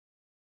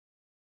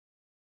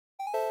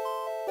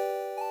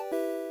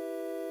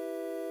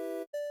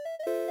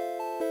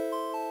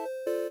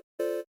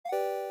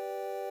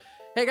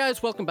Hey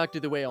guys, welcome back to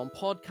the Way On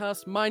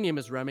podcast. My name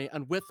is Remy,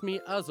 and with me,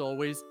 as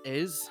always,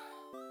 is.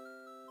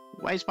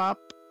 Wise Pop.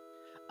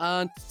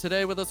 And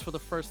today with us for the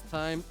first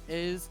time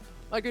is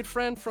my good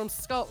friend from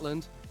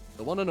Scotland,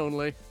 the one and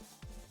only.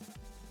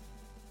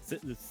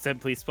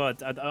 Simply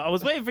Spud. I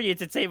was waiting for you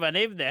to say my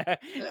name there.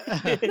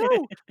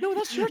 No,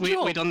 that's your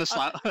job. We done this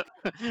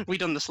we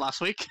done this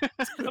last week.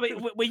 I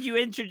mean, when you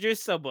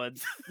introduce someone,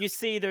 you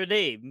say their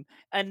name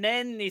and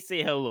then they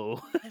say hello.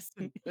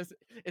 Listen,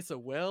 it's a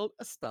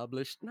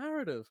well-established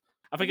narrative.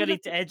 I think I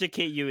need to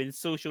educate you in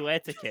social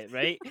etiquette,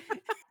 right?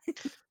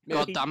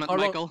 God damn it,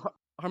 Michael.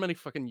 How many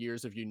fucking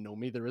years have you known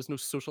me? There is no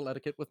social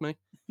etiquette with me.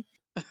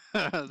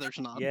 There's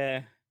not.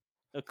 Yeah.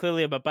 Well,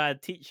 clearly, I'm a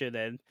bad teacher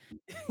then.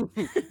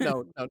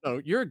 No.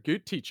 You're a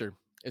good teacher.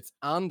 It's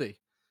Andy.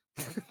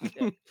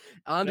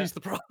 Andy's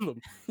the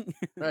problem.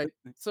 Right.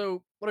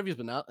 So, what have you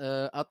been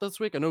at this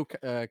week? I know,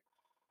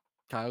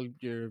 Kyle,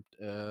 your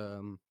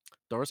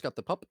Doris got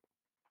the pup.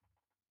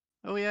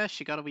 Oh yeah,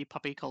 she got a wee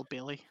puppy called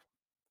Bailey.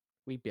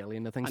 Wee Bailey,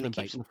 and the thing's And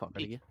been he keeps- biting the fuck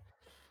out of you.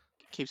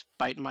 Keeps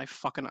biting my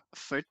fucking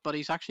foot, but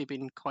he's actually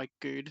been quite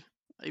good.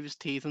 He was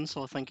teething,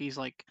 so I think he's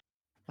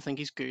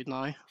good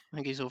now. I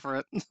think he's over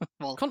it.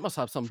 Well, Cunt must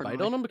have some for bite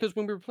now. on him, because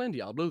when we were playing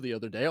Diablo the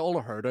other day, all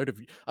I heard out of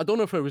you, I don't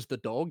know if it was the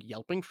dog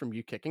yelping from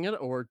you kicking it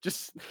or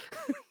just.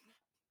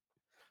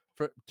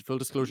 For full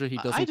disclosure, he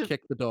I doesn't did-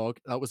 kick the dog.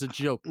 That was a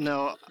joke.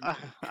 no,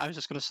 I was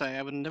just gonna say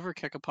I would never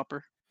kick a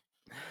pupper.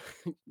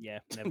 Yeah,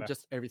 never.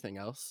 Just everything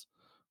else.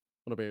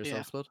 What about yourself,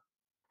 Yeah. Spud?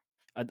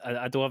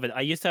 I don't have it.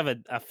 I used to have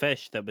a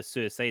fish that was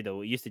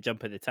suicidal. It used to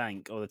jump in the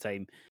tank all the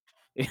time.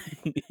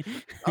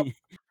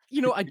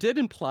 You know, I did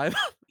imply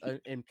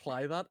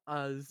that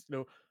as, you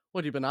know,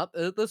 what have you been at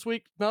this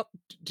week? Not,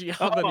 do you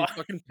have any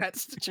fucking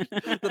pets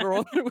that are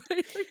on their way?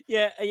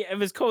 Yeah, it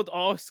was called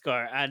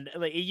Oscar, and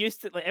like it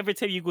used to, like every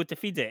time you go to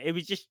feed it, it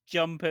would just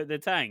jump out the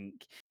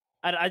tank.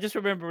 And I just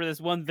remember this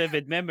one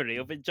vivid memory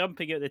of it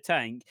jumping out the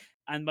tank,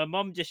 and my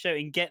mum just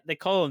shouting, "Get the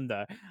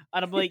colander!"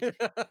 And I'm like,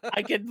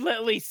 I could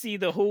literally see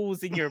the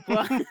holes in your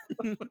plan.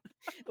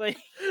 Like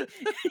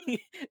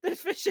the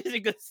fish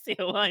isn't going to stay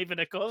alive in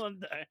a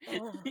colander.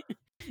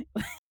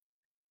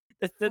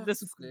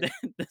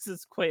 This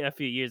is quite a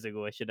few years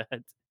ago. I should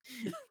add.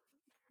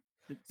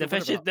 So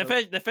what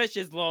about The fish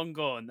is long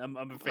gone. I'm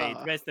afraid.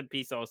 Rest in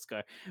peace,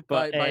 Oscar.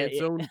 by But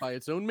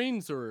its own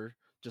means, or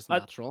just Uh,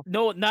 natural?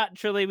 no,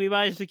 naturally we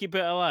managed to keep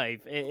it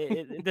alive,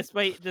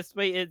 despite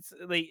its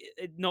like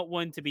not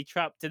wanting to be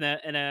trapped in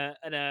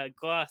a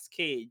glass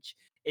cage.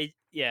 It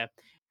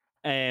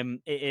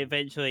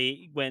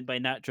eventually went by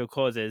natural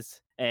causes.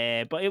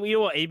 But you know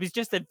what? It was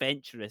just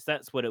adventurous.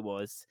 That's what it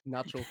was.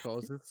 Natural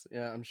causes.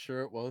 Yeah, I'm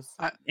sure it was.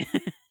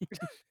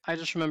 I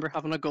just remember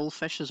having a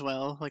goldfish as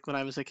well, like when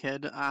I was a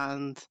kid,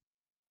 and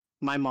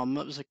my mum,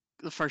 it was like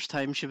the first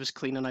time she was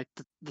cleaning out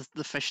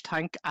the fish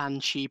tank,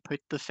 and she put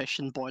the fish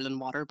in boiling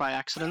water by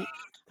accident,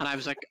 and I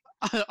was like,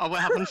 "Are we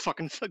having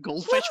fucking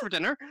goldfish for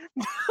dinner?"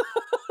 I'm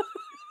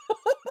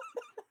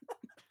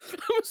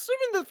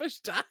assuming the fish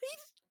died.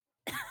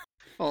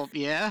 Well,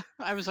 yeah.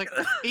 I was like,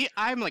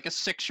 I'm like a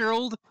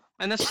 6-year-old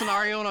in this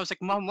scenario, and I was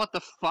like, "Mum, what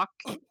the fuck?"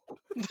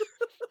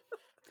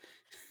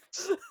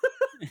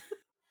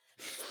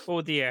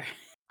 Oh dear.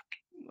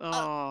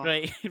 Oh,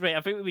 Right.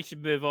 I think we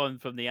should move on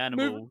from the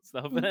animal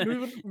stuff.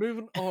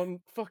 moving on,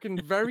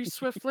 fucking very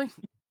swiftly.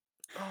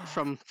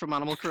 from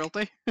animal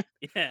cruelty.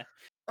 Yeah.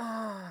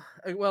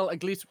 Well,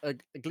 at least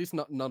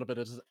none of it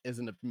is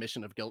an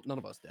admission of guilt. None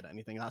of us did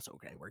anything. That's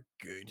okay. We're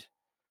good.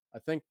 I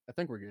think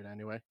we're good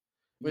anyway.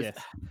 Yes.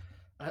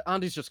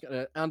 Andy's just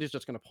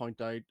gonna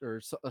point out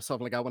or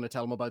something like I want to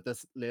tell him about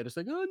this later. It's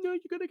like, oh no, you're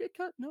gonna get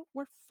cut. No,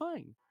 we're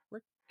fine. We're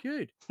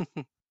good.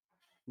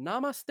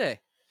 Namaste.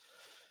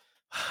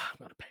 I'm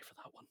gonna pay for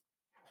that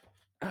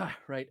one.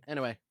 Right.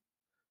 Anyway,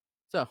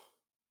 so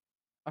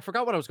I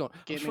forgot what I was going.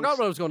 I forgot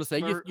what I was going to say.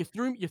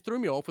 You threw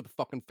me off with the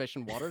fucking fish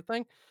and water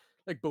thing,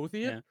 like both of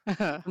you.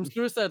 Yeah. From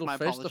suicidal My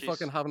fish to apologies.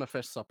 fucking having a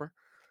fish supper.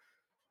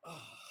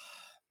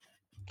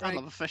 I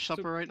love a fish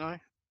supper right now.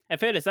 In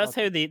fairness, that's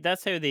how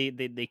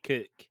they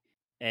cook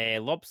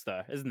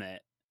lobster, isn't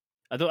it?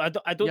 I don't Yeah,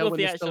 know if when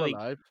they they're still actually.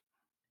 alive.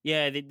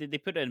 Yeah, they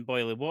put it in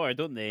boiling water,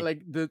 don't they?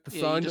 Like the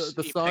Yeah, sound, you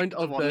the pick sound the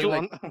of one the you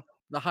like, want.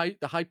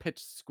 the high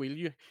pitched squeal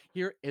you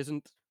hear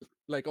isn't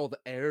like all the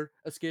air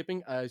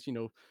escaping as you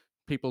know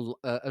people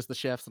as the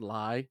chefs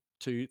lie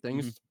to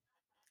things,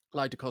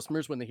 lie to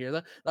customers when they hear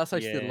that. That's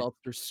actually the Yeah.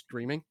 lobster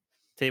screaming.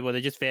 Tell you what,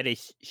 they're just very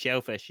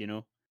shellfish, you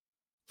know.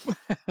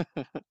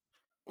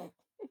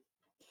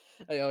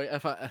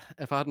 If I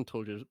hadn't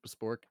told you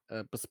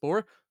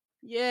before,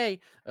 yay,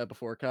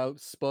 before Cal,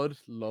 Spud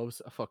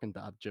loves a fucking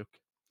dad joke.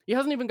 He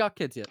hasn't even got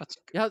kids yet.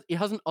 He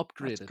hasn't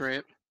upgraded. That's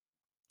great.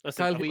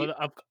 Listen,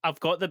 Kyle, I've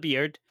got the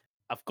beard,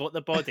 I've got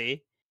the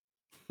body.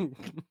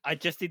 I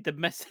just need the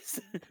missus.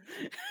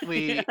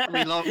 We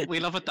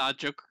love a dad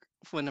joke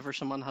whenever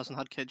someone hasn't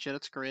had kids yet.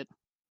 It's great.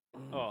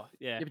 Oh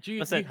yeah. Yeah, but you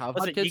Listen, have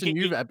listen, had kids,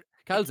 you and get-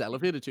 Kyle's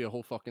elevated to a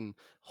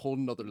whole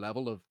nother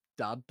level of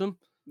daddom.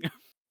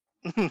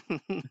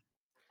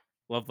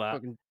 Love that.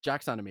 Fucking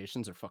Jack's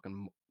animations are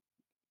fucking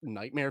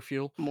nightmare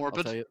fuel. I'll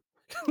Morbid. tell you.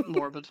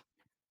 Morbid.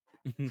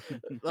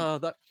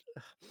 That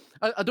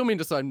I don't mean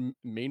to sound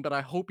mean, but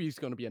I hope he's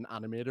going to be an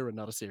animator and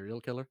not a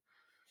serial killer.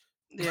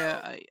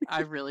 Yeah,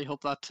 I really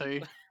hope that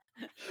too.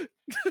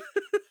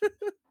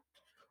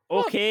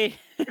 Okay,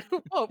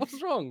 Oh,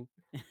 what's wrong?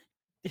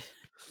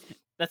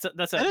 that's It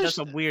a is.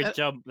 weird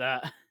jump.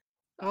 That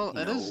Well,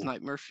 it is No.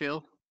 Nightmare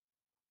Fuel.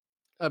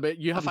 I bet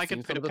you If haven't I seen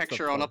could some put a of this stuff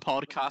picture on a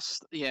before.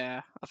 podcast,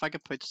 yeah. If I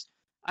could put,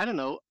 I don't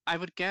know. I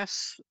would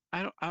guess.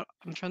 I don't.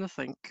 I'm trying to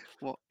think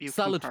what you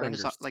Salad compare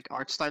his Fingers. like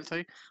art style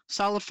to.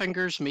 Salad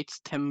Fingers meets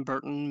Tim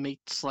Burton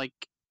meets like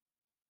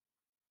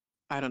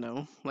I don't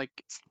know, like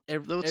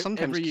though it's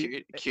sometimes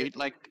cute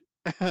like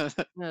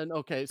And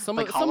okay, some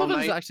like of Hollow it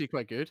is Knight. actually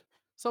quite good.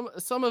 Some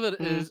of it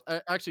Mm, is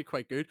actually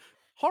quite good,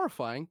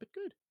 horrifying but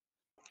good.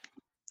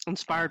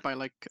 inspired by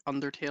like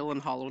Undertale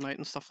and Hollow Knight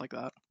and stuff like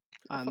that,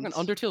 Fucking and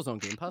Undertale's on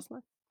Game Pass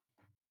now.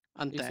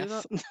 and You see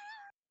Death.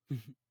 that?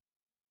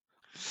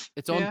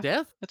 It's on Yeah,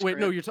 Death. it's Wait,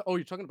 no, great.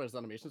 you're talking about his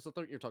animations. I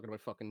thought you were talking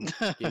about fucking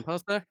Game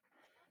Pass there.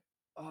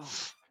 Oh,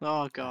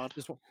 Oh God.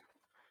 this one.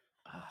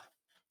 Ah,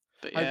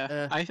 But I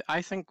yeah,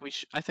 I think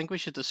we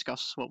should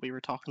discuss what we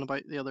were talking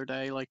about the other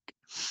day, like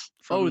oh, the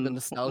from when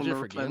nostalgia we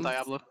for were playing games.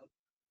 Diablo.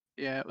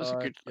 Yeah, it was a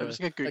good Yeah, like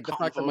a good like the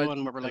fact that convo,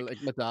 and we were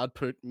like, my dad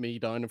put me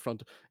down in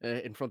front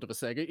of a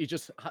Sega.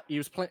 He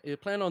was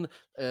playing on.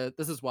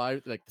 This is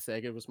why like the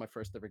Sega was my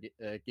first ever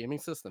gaming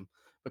system,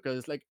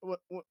 because like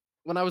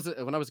when I was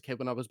a kid,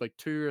 when I was like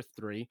 2 or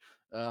 3,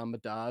 my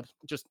dad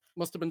just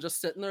must have been just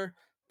sitting there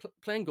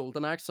playing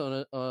Golden Axe on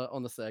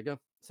the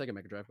Sega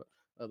Mega Drive.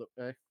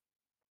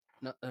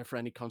 Not for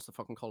any constant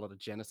fucking call it a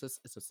Genesis.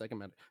 It's a Sega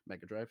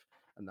Mega Drive,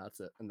 and that's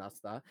it, and that's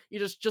that. He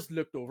just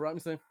looked over at me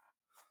saying,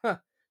 huh,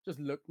 just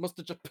look, must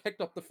have just picked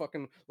up the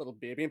fucking little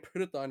baby and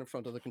put it down in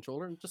front of the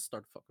controller and just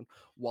started fucking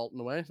waltzing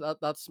away.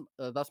 That's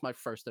my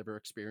first ever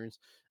experience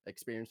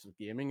with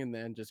gaming, and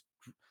then just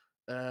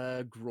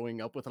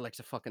growing up with the likes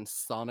of fucking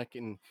Sonic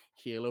and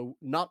Halo,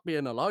 not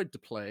being allowed to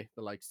play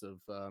the likes of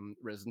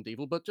Resident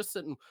Evil, but just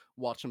sitting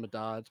watching my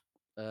dad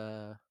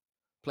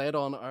play it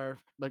on our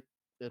like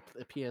the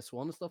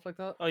PS1 and stuff like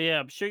that. oh yeah,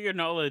 I'm sure you're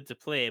not allowed to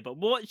play, but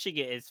watching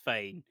it is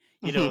fine.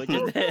 You know,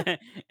 just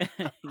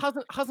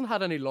Hasn't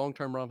had any long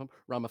term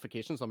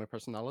ramifications on my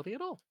personality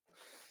at all.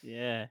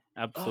 yeah,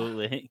 Ah,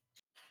 absolutely.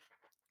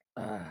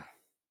 ah.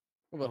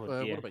 Oh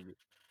What dear. about you?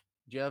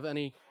 Do you have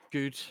any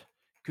good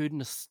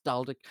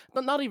nostalgic,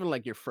 but not even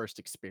like your first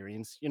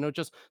experience? You know,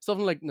 just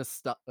something like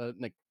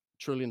like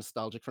truly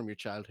nostalgic from your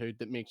childhood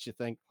that makes you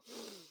think,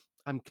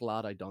 I'm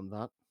glad I done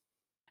that.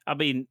 I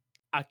mean,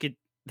 I could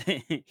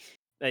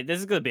like this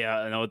is gonna be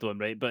an odd one,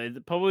 right?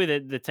 But probably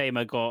the time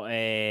I got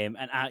an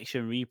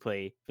action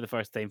replay for the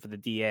first time for the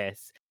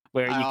DS,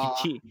 where you could ah,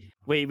 cheat,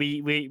 where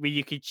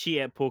you could cheat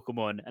at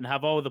Pokemon and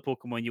have all the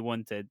Pokemon you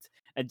wanted,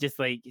 and just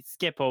like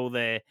skip all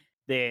the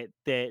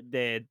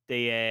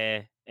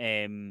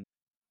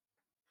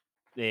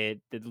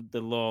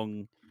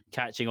long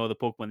catching all the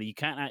Pokemon that you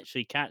can't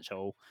actually catch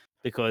all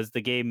because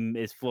the game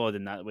is flawed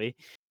in that way.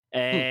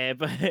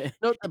 But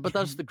No, but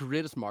that's the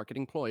greatest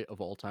marketing ploy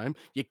of all time.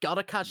 You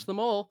gotta catch them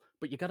all,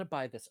 but you gotta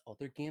buy this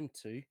other game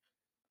too.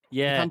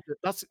 You yeah, can't.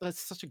 That's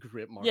such a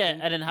great yeah,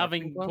 and then marketing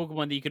having plan.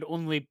 Pokemon that you could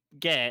only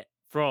get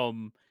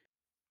from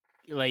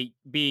like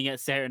being at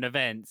certain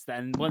events.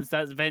 Then once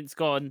that event's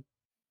gone,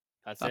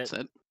 that's it. that's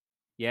it.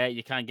 Yeah,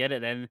 you can't get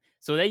it then.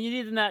 So then you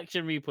need an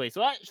action replay.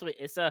 So actually,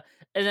 it's an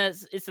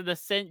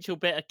essential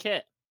bit of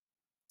kit.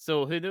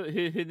 So who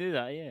knew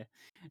that?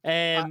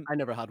 Yeah. I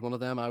never had one of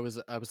them. I was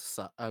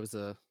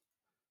a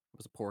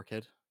poor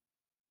kid.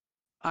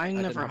 I I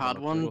didn't never have that had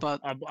one, luxury.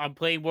 but I'm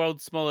playing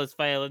world's smallest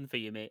violin for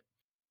you, mate.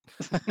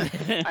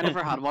 I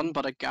never had one,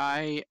 but a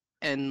guy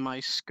in my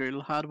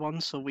school had one,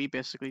 so we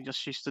basically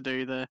just used to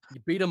do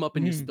You beat him up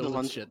and you The stole his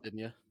lunch- shit, didn't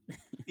you?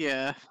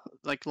 yeah,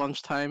 like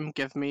lunchtime,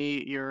 give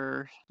me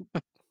your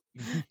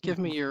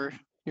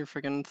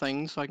freaking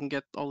thing so I can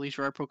get all these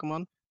rare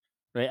Pokemon.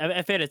 Right,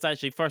 I fear it's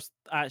actually first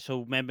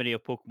actual memory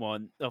of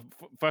Pokemon,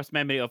 first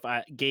memory of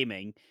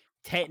gaming.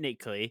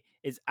 Technically,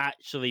 is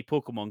actually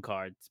Pokemon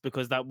cards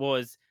because that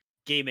was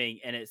gaming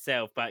in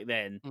itself back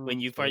then. When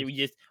I you first,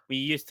 suppose. when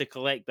you used to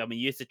collect them and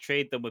you used to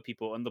trade them with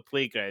people on the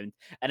playground,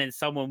 and then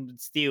someone would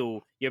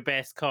steal your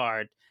best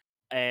card.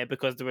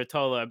 Because they were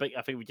taller, but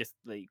I think we're just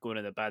like going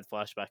in a bad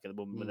flashback at the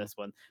moment with Mm. this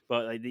one.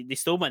 But like, they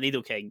stole my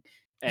Nidoking,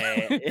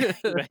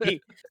 right?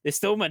 They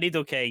stole my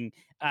Nidoking,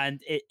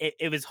 and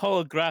it was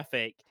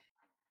holographic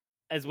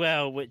as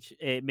well, which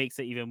makes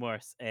it even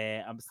worse.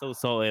 I'm still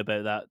salty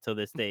about that till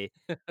this day.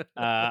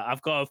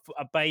 I've got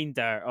a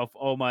binder of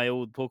all my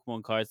old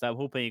Pokemon cards that I'm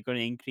hoping are going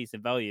to increase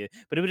in value,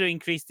 but it would have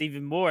increased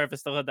even more if I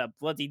still had that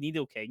bloody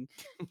Nidoking.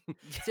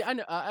 See,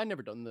 I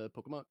never done the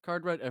Pokemon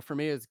card right. For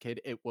me as a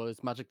kid, it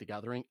was Magic the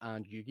Gathering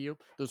and Yu-Gi-Oh.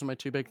 Those are my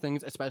two big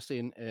things, especially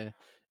in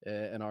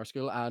our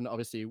school, and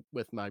obviously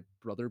with my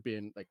brother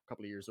being like a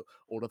couple of years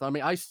older than me,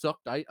 I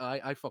sucked.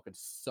 I fucking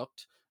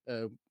sucked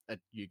at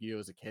Yu-Gi-Oh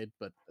as a kid,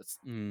 but it's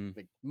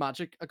like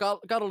Magic. I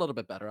got a little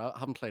bit better. I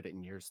haven't played it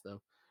in years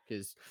though,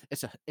 because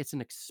it's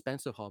an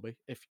expensive hobby.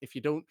 If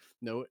you don't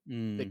know it,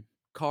 like,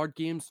 card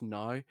games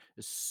now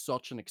is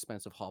such an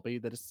expensive hobby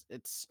that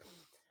it's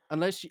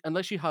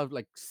unless you have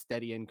like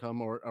steady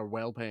income or a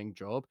well paying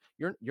job,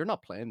 you're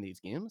not playing these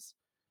games.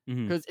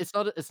 Mhm. Because it's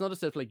not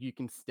as if like you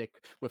can stick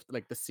with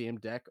like the same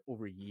deck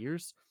over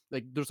years.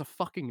 Like there's a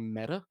fucking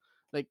meta.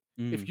 Like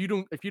Mm. if you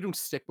don't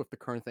stick with the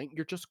current thing,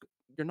 you're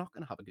not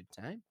gonna have a good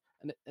time.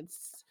 And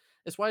it's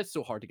why it's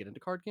so hard to get into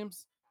card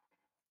games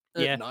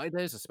Yeah,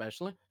 nowadays,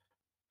 especially.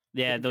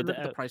 yeah. Like if Though you look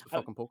at the price of I-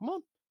 fucking Pokemon.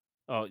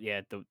 oh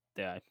yeah,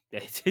 yeah.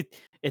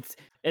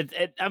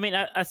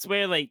 I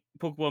swear, like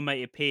Pokemon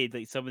might have paid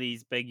like some of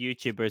these big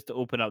YouTubers to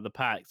open up the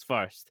packs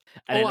first,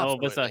 and Oh, then all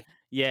of a sudden, absolutely.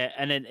 yeah,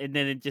 and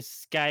then it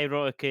just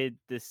skyrocketed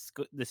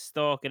the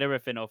stock and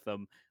everything of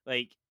them.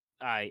 Like,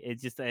 it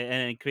just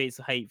and it creates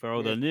hype for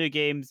all Yeah, the new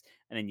games,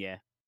 and then yeah.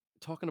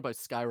 talking about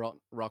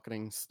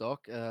skyrocketing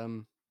stock.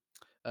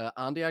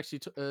 Andy actually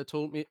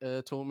told me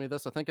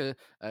this. I think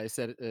I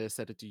said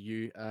it to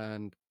you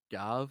and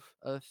Gav.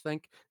 I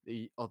think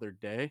the other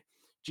day.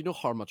 Do you know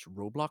how much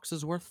Roblox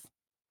is worth?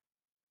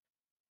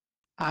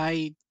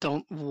 I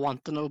don't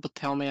want to know, but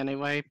tell me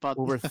anyway. But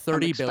Over I'm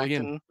 30 billion.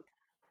 expecting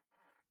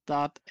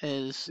that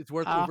is It's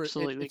worth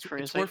absolutely it's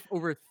crazy. worth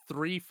over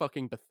 3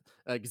 fucking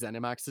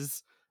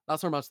Zenimaxes.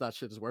 That's how much that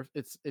shit is worth.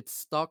 Its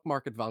stock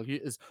market value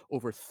is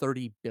over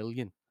 30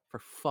 billion for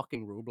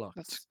fucking Roblox.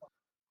 That's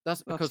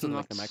That's that's because of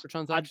like the nuts.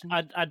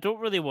 microtransactions. I don't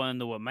really want to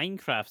know what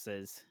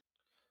Minecraft is.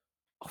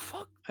 Oh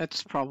fuck!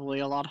 It's probably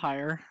a lot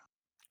higher.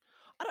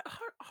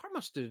 How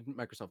much did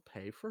Microsoft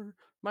pay for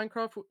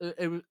Minecraft?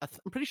 I'm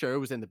pretty sure it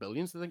was in the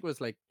billions. I think it was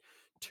like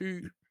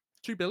 2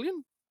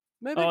 billion,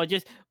 maybe. Oh,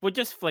 we'll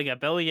just fling a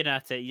billion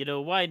at it. You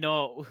know why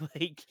not?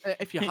 Like,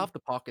 If you have the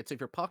pockets, if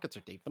your pockets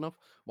are deep enough,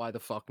 why the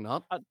fuck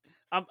not?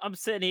 I'm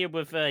sitting here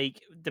with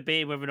like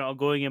debating whether or not I'm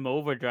going in my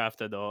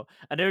overdraft or not,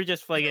 and they're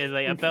just flinging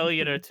like a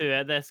billion or two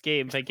at this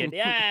game, thinking,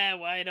 yeah,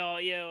 why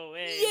not you?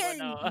 Hey, why Yay,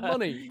 not?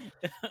 money!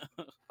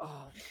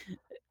 Oh,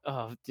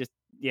 Oh, just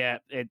yeah,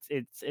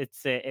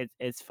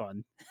 it's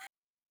fun.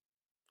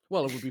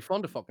 well, it would be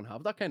fun to fucking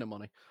have that kind of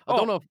money. I Oh,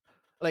 don't know if,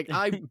 like,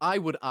 I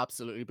would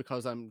absolutely,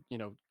 because I'm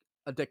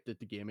addicted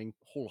to gaming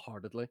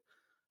wholeheartedly.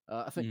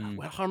 I think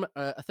mm.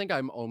 I think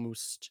I'm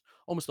almost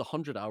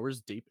 100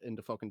 hours deep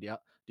into fucking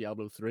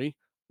Diablo 3.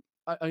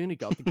 I only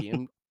got the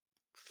game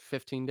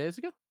 15 days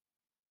ago.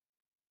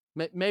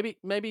 That's Maybe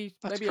a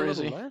little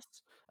crazy. less.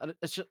 And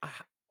it's just,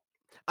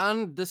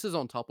 and this is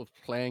on top of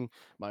playing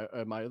my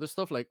other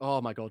stuff. Like,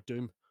 oh my god,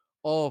 Doom.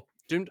 Oh,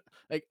 Doom.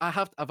 Like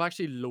I've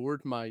actually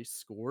lowered my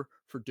score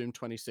for Doom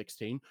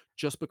 2016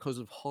 just because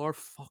of how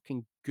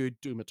fucking good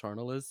Doom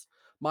Eternal is.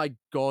 My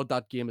god,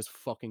 that game is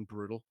fucking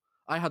brutal.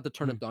 I had to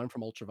turn Mm. it down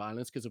from ultra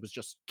violence because it was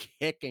just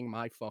kicking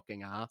my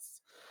fucking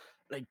ass.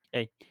 Like,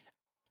 Hey,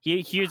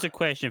 here's a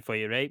question for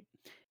you, right?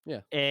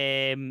 yeah,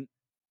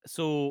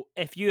 So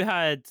if you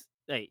had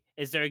like,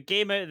 is there a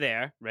game out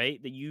there,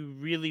 right, that you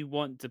really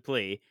want to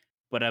play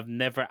but have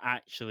never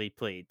actually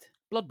played?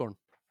 Bloodborne.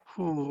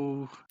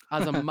 Ooh.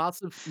 As a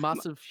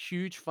massive,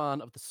 huge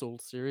fan of the Soul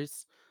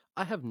series,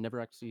 I have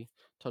never actually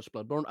touched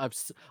Bloodborne.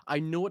 I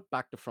know it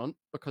back to front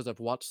because I've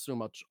watched so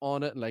much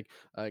on it, and like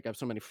I have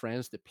so many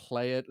friends that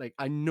play it. Like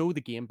I know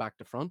the game back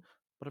to front,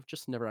 but I've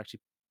just never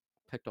actually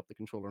picked up the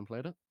controller and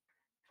played it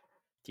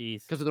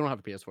Jeez. because I don't have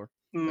a PS4.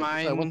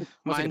 Like once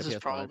I get a Mine's is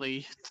PS5,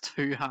 probably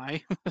too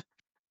high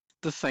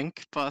to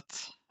think, but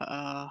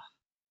a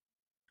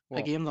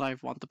well, game that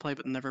I've wanted to play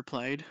but never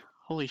played.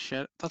 Holy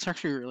shit, that's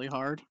actually really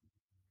hard.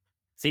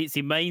 See,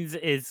 mine's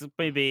is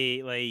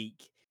maybe like,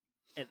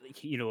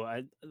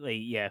 like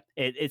yeah,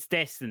 it's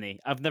Destiny.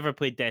 I've never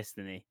played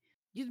Destiny.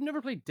 you've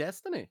never played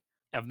Destiny.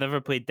 I've never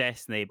played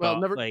Destiny,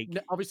 Well, but like,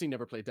 obviously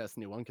never played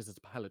Destiny 1 because it's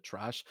a pile of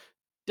trash.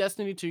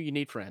 Destiny 2, you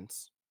need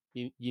friends.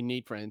 You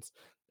need friends.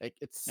 Like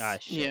it's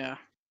shit. Yeah,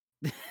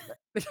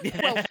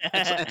 well,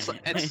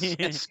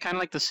 it's kind of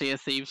like the Sea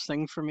of Thieves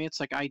thing for me. It's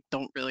like I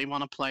don't really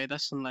want to play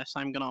this unless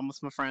I'm going on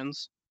with my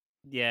friends.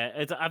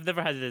 Yeah, I've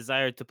never had a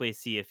desire to play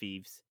Sea of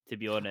Thieves, to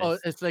be oh,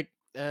 honest. it's like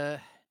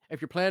if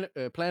you're playing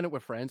it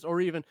with friends,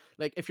 or even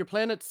like if you're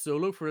playing it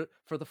solo for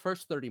the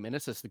first 30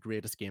 minutes, it's the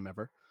greatest game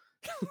ever.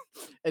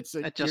 It's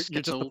like It just you're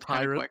gets just a old kind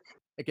of pirate. quick.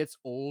 It gets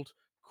old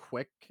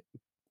quick,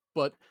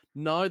 but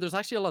now there's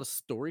actually a lot of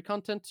story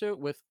content to it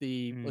with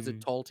the was it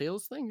Mm. Tall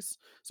Tales things.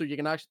 So you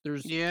can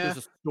actually Yeah, there's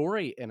a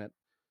story in it.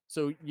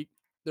 So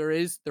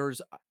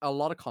there's a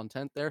lot of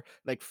content there.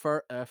 Like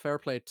fair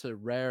play to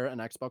Rare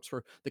and Xbox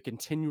for the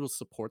continual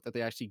support that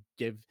they actually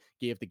gave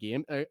the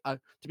game. To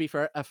be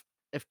fair,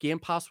 if Game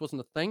Pass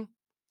wasn't a thing,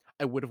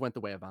 I would have went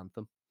the way of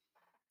Anthem.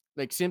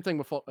 Like same thing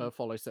with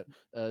Fallout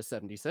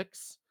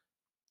 76.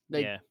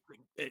 Like Yeah.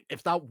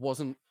 if that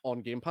wasn't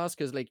on Game Pass,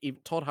 because like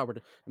even Todd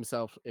Howard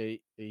himself he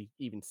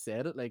even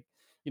said it, like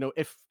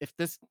if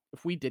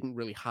we didn't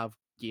really have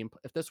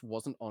if this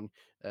wasn't on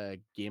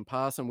Game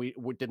Pass and we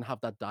didn't have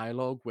that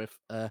dialogue with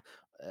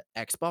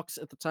Xbox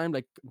at the time,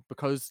 like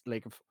because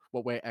like of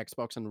what way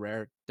Xbox and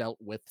Rare dealt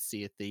with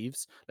Sea of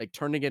Thieves, like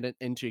turning it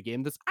into a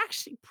game that's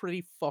actually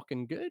pretty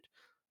fucking good.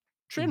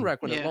 Mhm.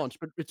 Trainwreck when it yeah. launched,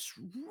 but it's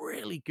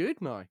really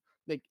good now.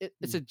 Like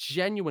it's a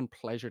genuine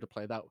pleasure to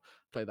play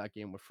that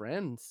game with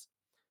friends.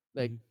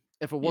 Like Mhm.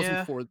 if it wasn't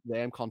Yeah. for them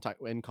in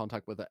contact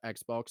with the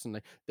Xbox,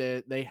 and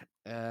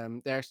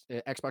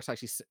Xbox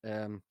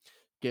actually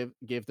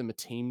give them a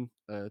team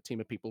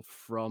of people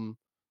from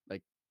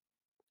like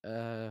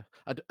I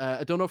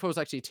don't know if it was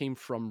actually a team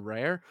from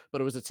Rare,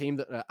 but it was a team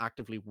that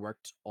actively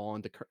worked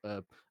on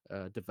the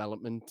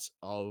development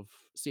of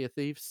Sea of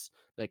Thieves,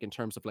 like in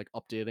terms of like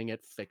updating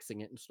it,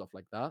 fixing it, and stuff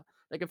like that.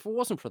 Like if it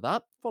wasn't for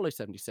that, Fallout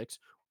 76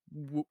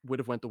 would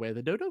have went the way of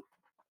the dodo,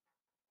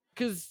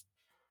 because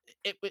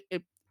it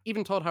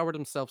even Todd Howard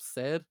himself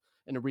said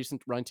in a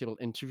recent roundtable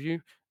interview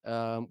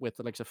with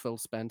the likes of Phil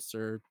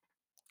Spencer,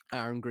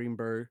 Aaron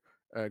Greenberg,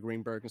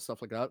 and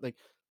stuff like that. Like,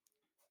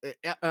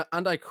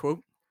 and I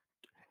quote,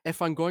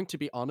 "If I'm going to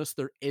be honest,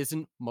 there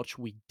isn't much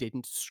we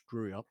didn't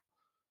screw up."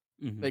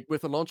 Mhm. Like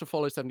with the launch of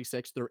Fallout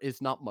 76, there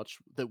is not much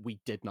that we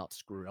did not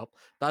screw up.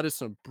 That is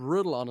some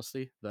brutal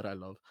honesty that I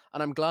love,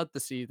 and I'm glad to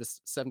see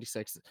this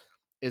 76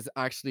 is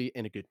actually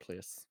in a good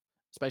place,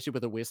 especially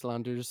with the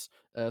Wastelanders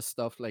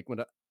stuff. Like when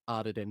it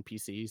added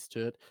NPCs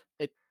to it,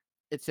 it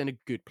it's in a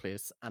good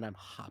place, and I'm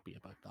happy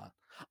about that.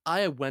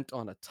 I went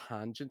on a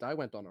tangent. I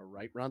went on a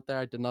right rant there.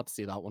 I did not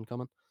see that one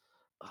coming.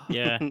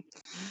 Yeah.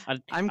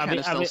 And I'm I kind mean,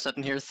 of I still mean,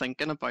 sitting here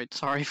thinking about.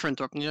 Sorry for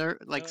interrupting you. There,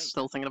 like, uh,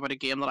 still thinking about a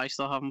game that I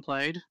still haven't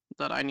played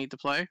that I need to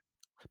play.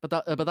 But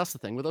that's the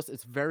thing with us.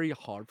 It's very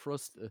hard for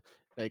us,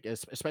 like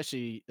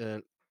especially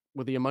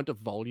with the amount of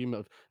volume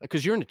of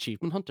because you're an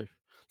achievement hunter.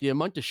 The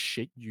amount of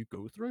shit you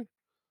go through.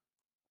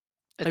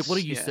 Like, what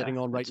are you Yeah, sitting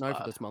on right it's now for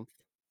bad. this month?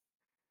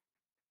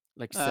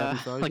 Like seven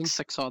Like thousand.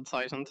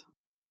 6,000.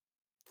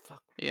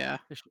 Fuck. Yeah,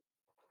 Ish.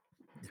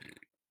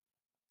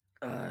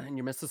 And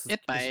your missus it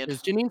bad.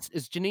 is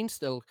Janine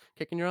still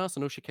kicking your ass?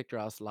 I know she kicked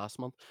your ass last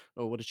month.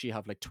 Or what did she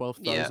have? Like Yeah,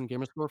 12,000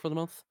 gamer score for the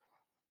month.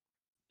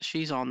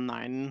 she's on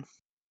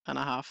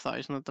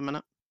 9,500 at the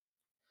minute.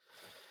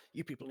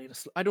 You people need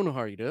to. I don't know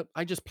how you do it.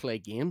 I just play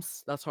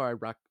games. That's how I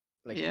rack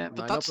like Yeah, but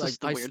mine up. that's Like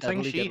the I weird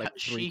thing. steadily get like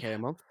 3K a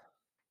month.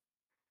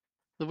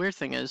 The weird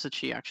thing is that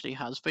she actually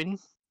has been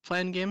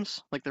playing games.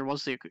 Like there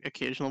was the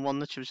occasional one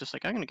that she was just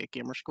like, I'm gonna get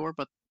gamer score,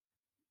 but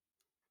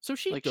So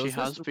she like she does this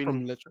has been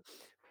from literally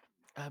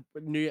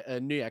new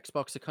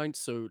Xbox account.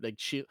 So like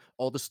she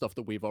all the stuff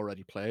that we've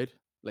already played,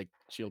 like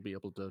she'll be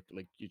able to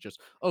like you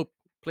just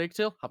Plague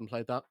Tale, haven't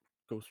played that.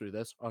 Go through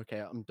this. Okay,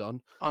 I'm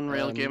done.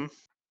 Unreal Um game.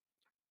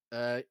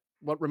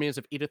 what remains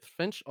of Edith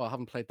Finch? Oh, I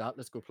haven't played that.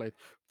 Let's go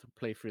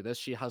play through this.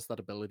 She has that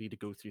ability to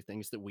go through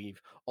things that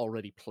we've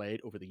already played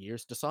over the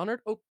years.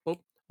 Dishonored. Oh,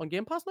 on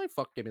Game Pass now.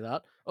 Fuck, give me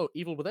that. Oh,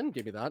 Evil Within.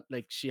 Give me that.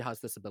 Like she has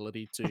this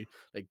ability to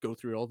like go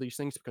through all these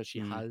things because she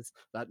Mm. has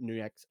that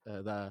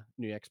the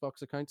new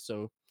Xbox account.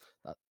 So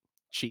that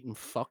cheating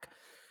fuck.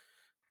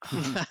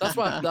 That's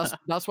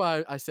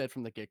why I said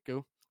from the get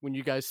go when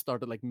you guys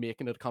started like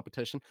making it a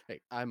competition. Hey,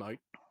 I'm out.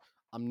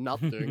 I'm not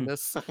doing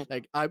this.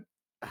 Like I.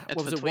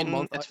 What was it? 1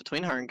 month? It's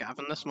between her and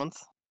Gavin this month.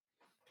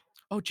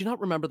 Oh, do you not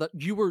remember that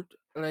you were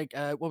like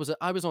what was it?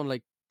 I was on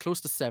like close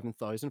to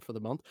 7,000 for the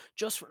month.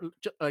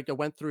 Like I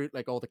went through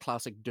like all the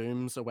classic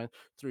Dooms. I went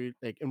through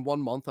like in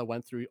 1 month I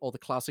went through all the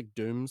classic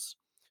Dooms.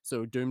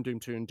 So Doom 2,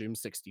 and Doom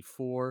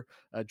 64,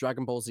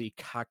 Dragon Ball Z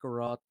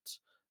Kakarot,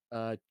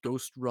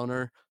 Ghost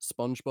Runner,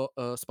 SpongeBob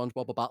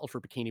A Battle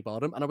for Bikini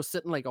Bottom, and I was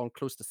sitting like on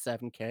close to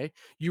 7K.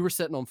 You were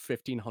sitting on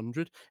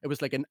 1,500. It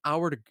was like an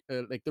hour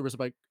to like there was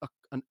about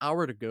an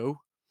hour to go,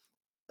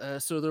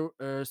 so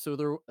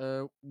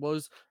there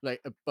was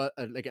like, but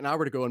like an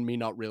hour to go, and me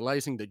not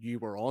realizing that you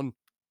were on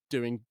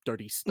doing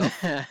dirty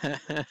stuff.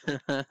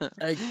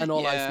 Like, and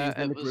all I see is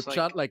Yeah, in it the was group like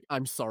chat, like,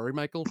 "I'm sorry,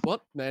 Michael."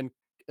 What? Then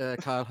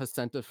Kyle has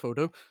sent a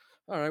photo.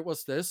 All right,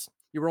 what's this?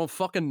 You were on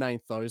fucking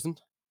 9,000.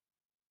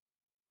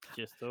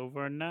 just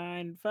over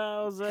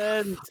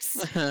 9,000. Fuck's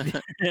sake.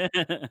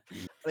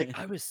 Like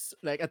I was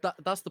like at that.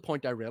 That's the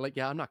point I realized. Like,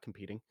 yeah, I'm not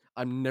competing.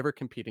 I'm never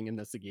competing in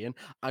this again.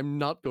 I'm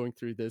not going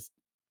through this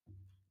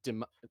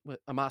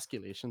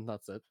emasculation.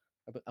 That's it.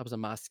 I was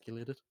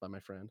emasculated by my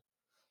friend.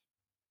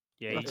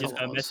 Yeah, you that's a just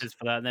got a loss. message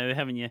for that now,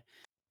 haven't you?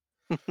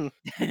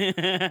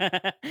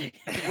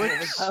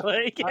 Which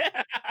Like,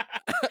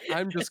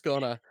 I'm just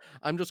gonna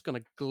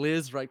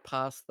glaze right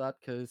past that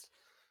because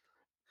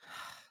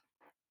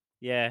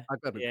yeah,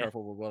 I've got to be yeah.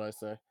 careful with what I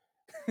say.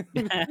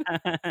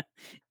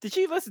 Did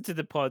she listen to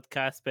the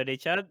podcast by any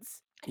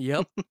chance?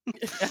 Yep.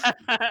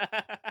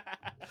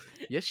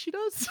 Yes, she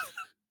does.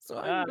 So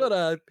I'm Ah,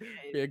 gonna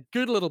be a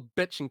good little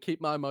bitch and keep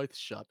my mouth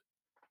shut.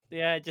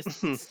 yeah,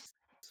 just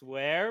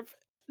swerve.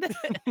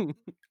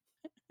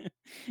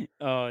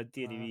 Oh,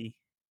 dearie Uh, me.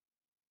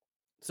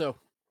 so,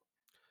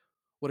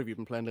 what have you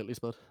been playing lately,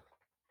 Spud?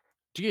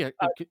 Do you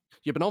Uh,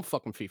 you've been on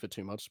fucking FIFA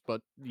too much,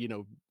 but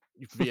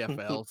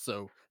VFL,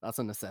 so that's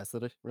a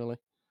necessity, really.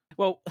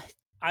 Well,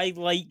 I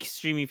like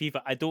streaming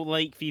FIFA. I don't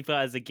like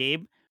FIFA as a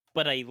game,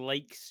 but I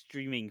like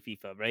streaming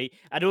FIFA, right?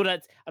 I know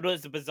that's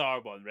a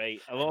bizarre one,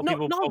 right? A lot of No,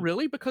 people not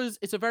really, because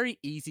it's a very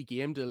easy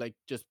game to like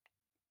just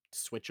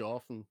switch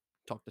off and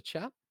talk to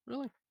chat.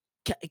 Really.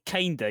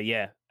 Kinda,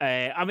 yeah.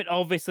 I mean,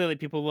 obviously, like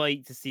people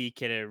like to see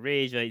kind of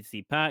rage, they like to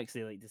see packs,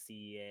 they like to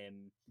see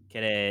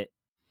kind of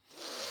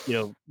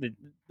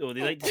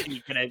they like to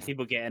see kind of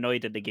people get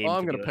annoyed at the Oh, game.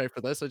 I'm To be gonna honest, pay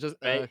for this. I just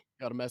right?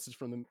 got a message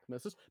from the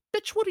missus.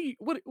 Bitch, what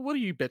are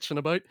you bitching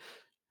about?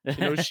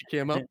 She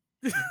came up.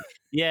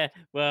 Yeah.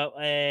 Well,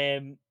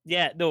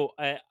 yeah. No,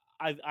 I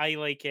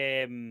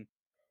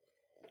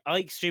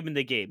like streaming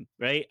the game,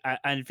 right?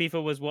 And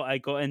FIFA was what I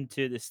got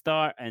into at the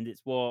start, and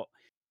it's what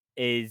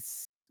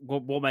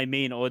my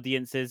main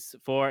audience is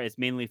for. It's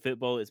mainly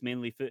football. It's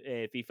mainly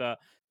FIFA.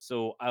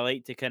 So I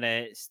like to kind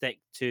of stick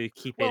to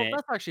keeping Well, it.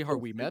 that's actually how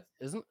we Constant.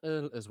 met,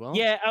 isn't as well?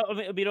 Yeah,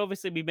 I mean,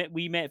 obviously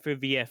we met for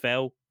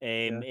VFL.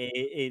 Yeah.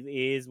 It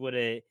is what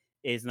it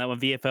is now. And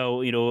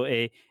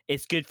VFL,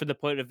 it's good from the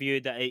point of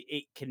view that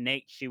it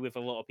connects you with a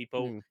lot of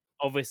people. Mm,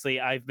 Obviously,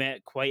 I've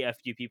met quite a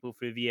few people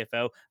through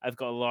VFL. I've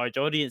got a large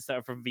audience that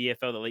are from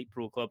VFL, that like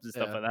pro clubs and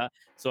stuff yeah. like that.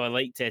 So I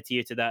like to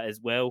adhere to that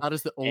as well. That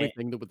is the Uh, only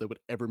thing that would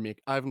ever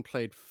make. I haven't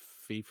played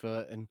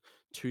FIFA in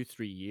 2,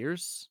 3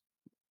 years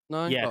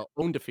now. yeah. Well,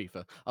 owned a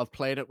FIFA. I've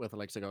played it with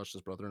like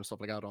Sagash's brother and stuff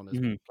like that on his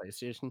Mhm.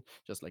 PlayStation,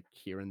 just like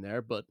here and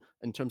there. But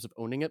in terms of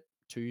owning it,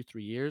 2,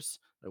 3 years.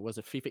 Was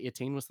it FIFA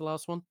 18 was the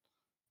last one?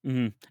 I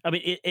mean, That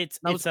was it's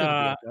because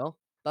of VFL.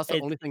 That's the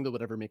it. only thing that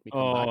would ever make me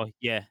come back. Oh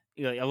yeah,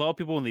 like a lot of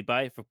people only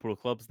buy it for pro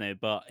clubs now,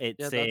 but Yeah, it's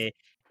that's a,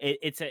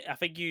 it's a. I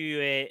think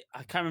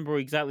I can't remember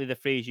exactly the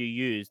phrase you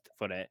used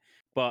for it,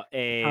 but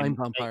Time like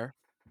Vampire.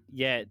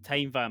 yeah,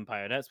 time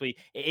vampire. That's what it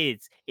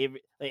is.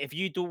 Like, if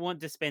you don't want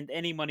to spend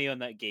any money on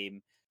that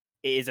game,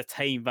 it is a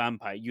time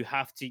vampire. You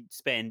have to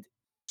spend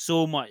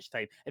so much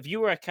time. If you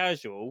were a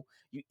casual,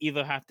 you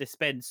either have to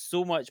spend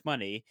so much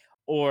money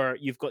or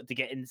you've got to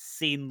get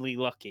insanely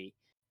lucky.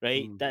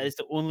 Right, that Mhm. is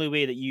the only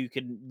way that you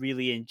can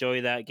really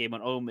enjoy that game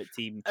on Ultimate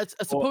Team. I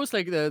Or suppose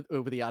like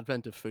with the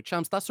advent of food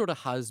champs, that sort of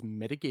has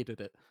mitigated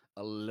it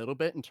a little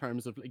bit in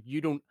terms of like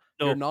you're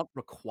no, not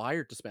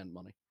required to spend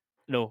money.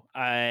 no,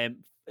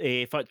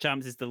 FUT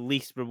Champs is the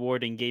least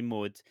rewarding game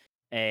mode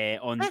Eh,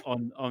 on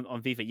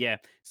FIFA. Yeah.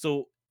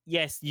 So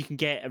yes, you can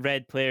get a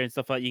red player and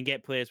stuff like that. You can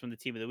get players from the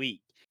team of the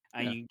week,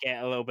 and yeah. you can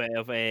get a little bit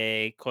of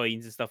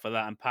coins and stuff like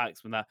that and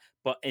packs from that.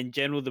 But in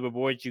general, the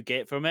rewards you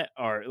get from it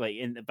are like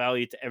in the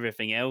value to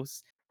everything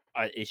else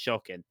is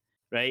shocking,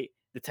 right?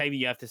 The time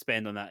you have to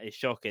spend on that is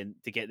shocking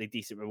to get the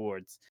decent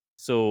rewards.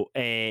 So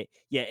yeah,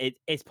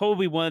 it's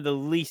probably one of the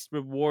least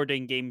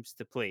rewarding games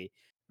to play,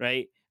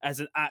 right? As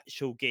an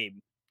actual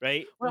game,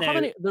 right? Well, how Now,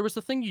 many? There was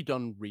a thing you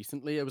done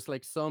recently. It was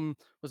like some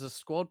was a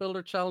squad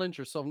builder challenge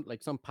or some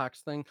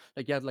packs thing.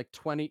 Like you had like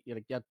 20, you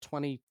had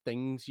 20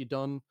 things you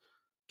done,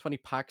 20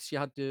 packs you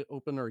had to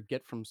open or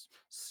get from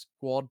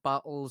squad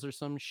battles or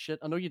some shit.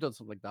 I know you done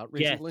something like that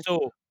yeah, recently.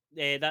 so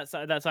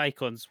that's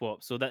icon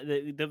swap. So that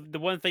the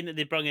one thing that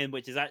they brought in,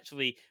 which is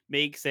actually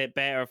makes it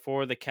better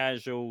for the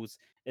casuals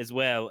as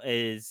well,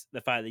 is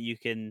the fact that you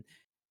can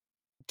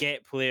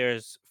get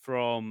players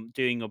from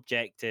doing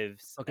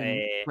objectives.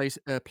 Fucking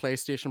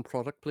PlayStation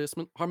product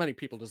placement. How many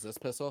people does this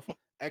piss off?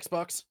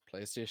 Xbox,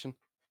 PlayStation.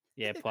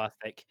 Yeah,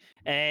 plastic.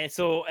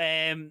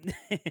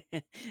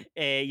 Yeah,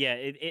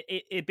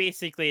 it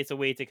basically it's a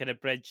way to kind of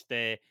bridge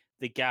the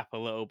gap a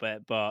little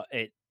bit, but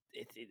it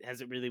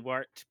hasn't really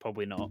worked.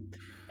 Probably not.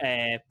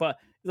 But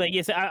like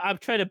yes, I'm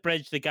trying to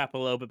bridge the gap a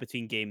little bit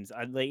between games.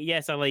 I like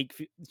yes, I like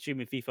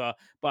streaming FIFA,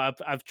 but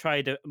I've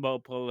tried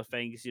multiple other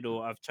things.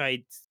 I've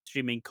tried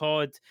streaming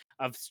COD.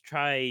 I've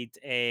tried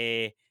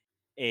some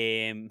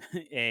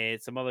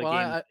other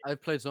Well, games.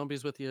 I've played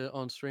zombies with you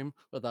on stream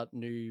with that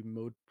new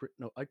mode.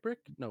 No, Outbreak.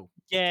 No,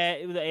 Yeah,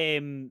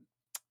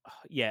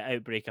 yeah,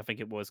 Outbreak, I think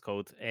it was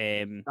called.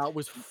 that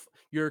was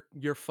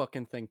your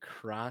fucking thing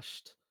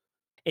crashed.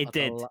 It At the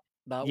did. la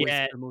That was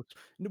Yeah. the most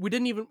we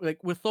didn't even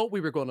like, we thought we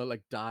were gonna,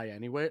 like, die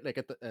anyway, like,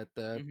 at the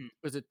Mhm.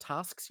 was it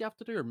tasks you have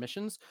to do or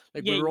missions?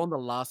 Like, we Yeah, were on the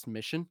last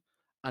mission,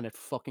 and it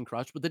fucking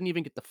crashed. We didn't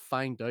even get to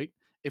find out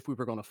if we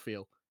were gonna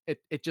fail.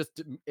 It just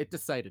didn't it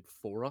decided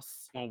for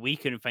us. well, we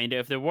couldn't find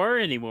out if there were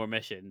any more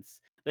missions.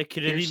 There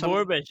could have Here's been some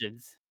more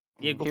missions.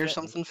 Yeah, go for here's it.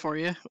 something for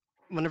you.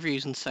 Whenever you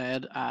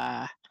said,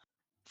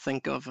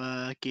 think of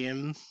a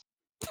game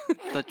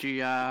that you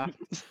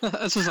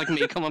this is like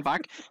me coming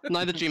back.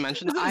 Now that you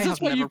mentioned, I Is this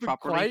have why never you've been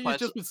properly quiet? You've played.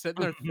 just been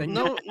sitting there thinking?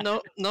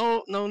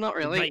 No, not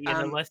really. Writing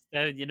a list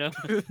down.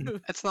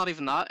 It's not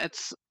even that.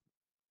 It's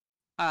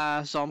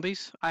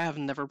zombies. I have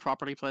never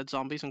properly played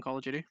zombies in Call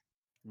of Duty.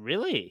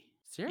 Really? Yep,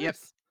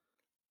 Serious?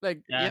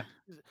 Like Yeah.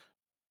 yep.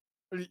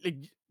 like,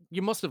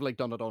 you must have, like,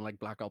 done it on, like,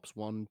 Black Ops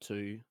 1,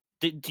 2.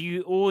 Do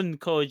you own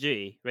Call of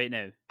Duty right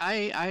now?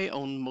 I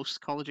own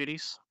most Call of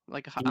Duties,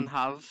 like, and Mm.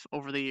 have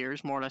over the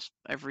years, more or less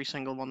every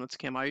single one that's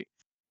came out.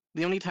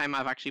 The only time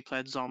I've actually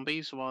played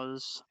zombies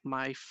was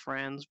my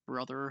friend's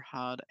brother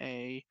had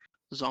a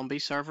zombie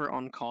server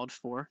on COD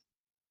 4,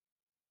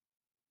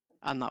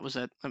 and that was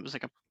it. It was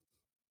like a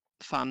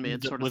fan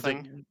made sort of Was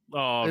it? thing.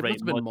 Oh, It right.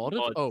 must have been modded?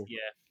 Mods. Oh, Yeah.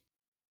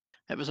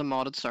 It was a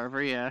modded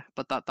server, yeah,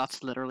 but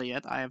that's literally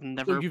it. I have so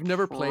never you've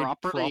never played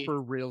properly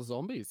proper real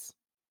zombies?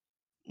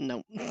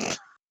 no.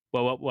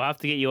 Well, we'll have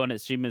to get you on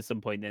at stream at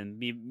some point. Then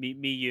me,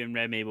 you, and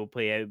Remy will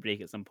play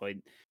Outbreak at some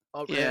point.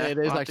 Oh, Yeah, it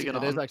we'll is have to actually get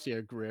it is on. actually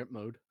a great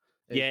mode.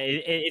 Yeah,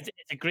 it's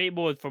a great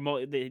mode for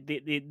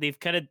they've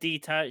kind of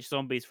detached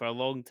zombies for a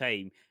long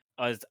time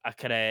as a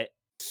kind of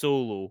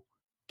solo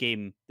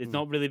game. It's Mm.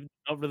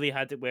 not really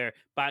had it where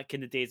back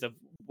in the days of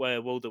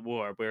World at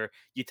War, where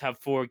you'd have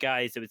 4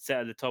 guys that would sit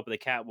at the top of the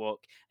catwalk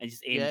and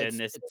just aim Yeah, down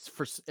this.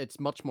 it's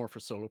much more for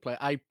solo play.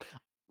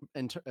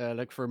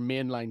 Like for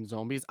mainline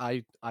zombies,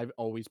 I've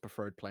always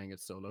preferred playing it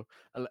solo.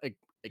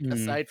 Mm,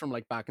 Aside from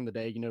like back in the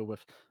day,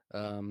 with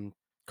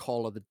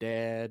Call of the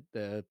Dead,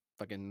 the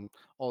fucking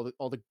all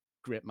the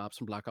great maps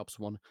from Black Ops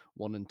 1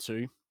 and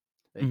 2.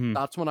 mhm.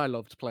 That's when I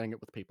loved playing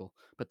it with people.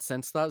 But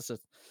since that, it's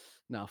just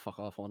no, fuck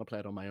off. I want to play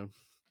it on my own.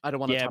 I don't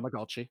want a Yeah,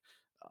 Tamagotchi.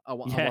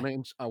 yeah,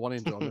 I want to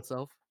enjoy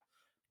myself.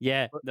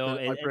 yeah. But No,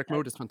 the Outbreak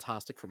mode is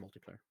fantastic for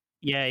multiplayer.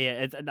 yeah,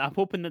 yeah. And I'm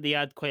hoping that they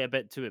add quite a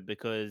bit to it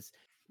because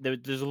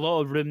there's a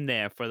lot of room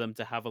there for them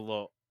to have a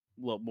lot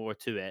more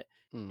to it.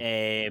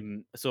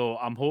 Mm. So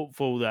I'm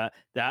hopeful that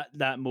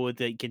mode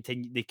they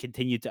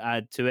continue to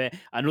add to it.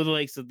 I know the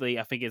likes of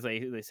I think it's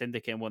like the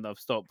Syndicate and one that I've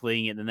stopped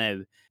playing it now,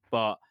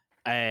 but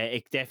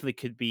it definitely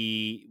could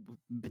be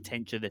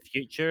potentially the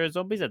future of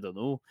zombies. I don't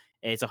know.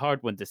 It's a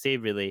hard one to say,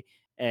 really.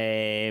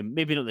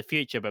 Maybe not the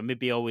future, but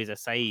maybe always a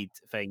side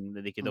thing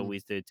that they could Mm.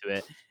 always do to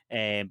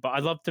it. But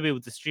I'd love to be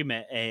able to stream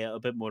it a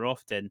bit more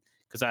often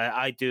because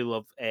I do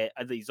love. I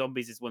think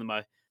zombies is one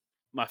of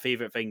my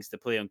favorite things to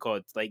play on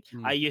COD. Like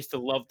I used to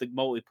love the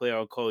multiplayer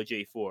on Call of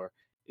Duty 4,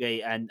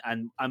 right?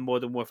 And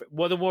Modern Warfare.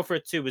 Modern Warfare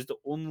 2 was the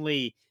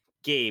only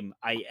game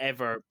I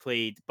ever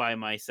played by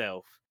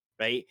myself.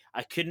 Right?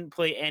 I couldn't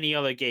play any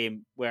other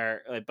game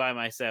where by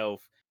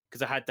myself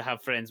because I had to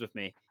have friends with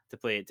me to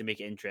play it to make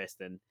it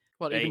interesting.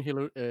 Well, Right?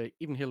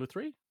 Even Halo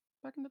 3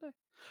 back in the day.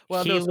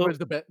 Well, no, Halo.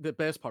 suppose the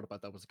best part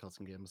about that was the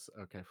custom games.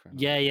 Okay, fair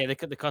enough. Yeah, yeah,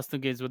 the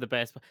custom games were the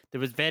best. There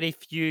was very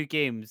few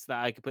games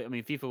that I could play. I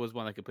mean, FIFA was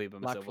one I could play by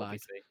Black myself, Flag.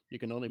 obviously. You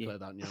can only Yeah, play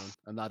that on your own,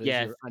 and that is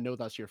yeah. your. I know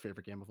that's your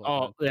favorite game of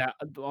all Oh, time.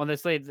 yeah.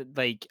 Honestly,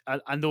 like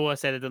I know I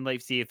said I didn't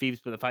like Sea of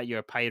Thieves, but the fact you're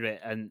a pirate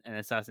and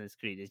Assassin's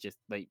Creed is just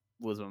like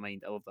blows my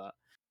mind. I love that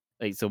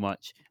like so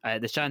much.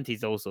 The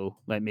shanties also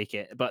like make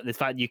it, but the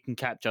fact you can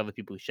capture other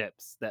people's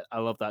ships, that I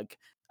love that,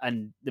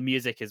 and the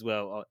music as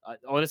well.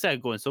 Honestly, I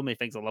go on so many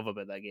things I love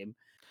about that game.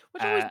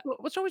 Uh,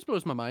 Which always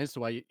blows my mind.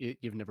 So why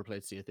you've never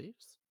played Sea of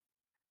Thieves?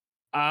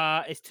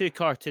 it's too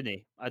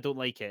cartoony. I don't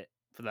like it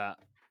for that.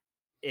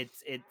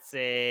 It's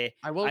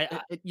I will.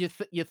 I You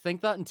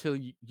think that until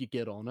you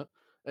get on it.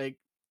 Like,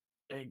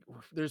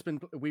 there's been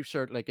we've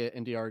shared like a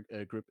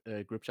NDR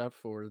group chat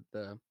for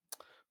the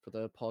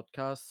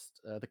podcast,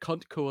 the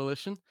Cunt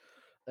Coalition,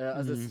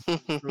 as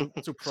Mhm,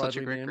 it's so Such a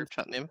proudly great named group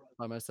chat name.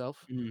 by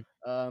myself. mhm,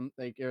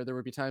 There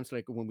would be times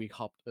like when we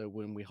hopped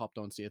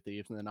on Sea of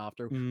Thieves, and then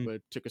after mhm. we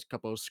took a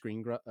couple of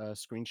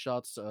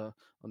screenshots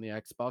on the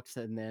Xbox,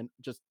 and then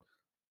just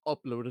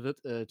uploaded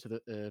it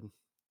to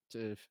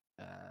to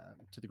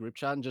the group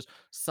chat and just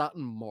sat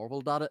and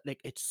marveled at it.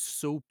 Like, it's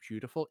so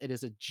beautiful. It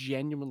is a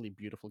genuinely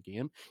beautiful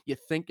game. You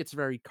think it's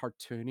very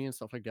cartoony and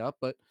stuff like that,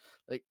 but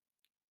like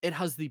it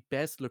has the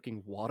best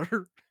looking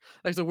water.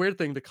 Like, it's a weird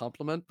thing to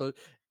compliment, but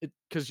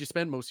because you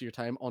spend most of your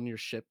time on your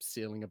ship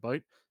sailing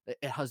about,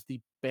 it has the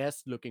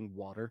best looking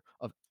water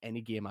of any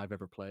game I've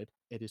ever played.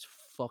 It is The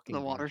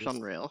fucking water's gorgeous.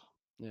 unreal.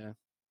 Yeah,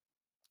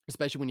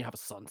 especially when you have a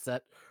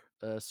sunset,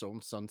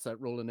 some sunset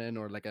rolling in,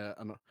 or like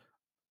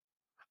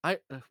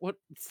what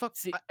fuck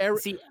See, Are-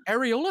 see,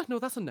 areola? No,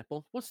 that's a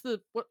nipple. What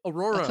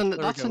aurora? There we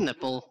That's a go.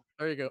 nipple.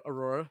 There you go,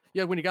 aurora.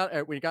 Yeah, when you got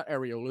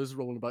areolas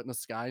rolling about in the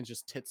sky and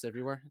just tits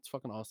everywhere, it's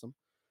fucking awesome.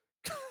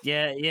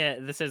 yeah, yeah.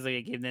 This is like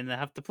a game then I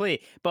have to play.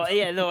 But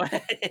yeah, no,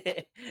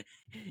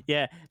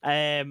 yeah.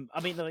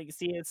 I mean, like,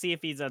 see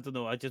if he's. I don't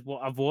know.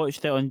 I've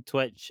watched it on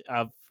Twitch.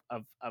 I've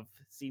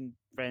seen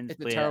friends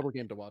It's a play it. terrible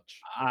game to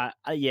watch.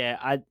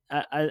 Yeah,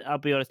 I'll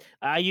be honest.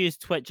 I use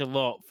Twitch a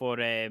lot for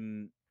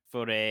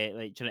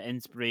like trying to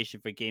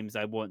inspiration for games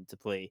I want to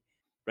play.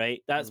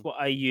 Right, that's Mm. what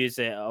I use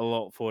it a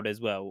lot for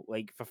as well.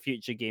 Like for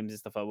future games and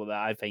stuff like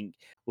that, I think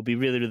will be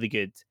really really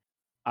good.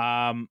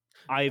 Uh,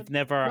 I've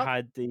never Not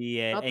had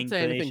the not to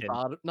say anything inclination.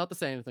 bad, not to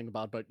say anything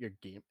bad about your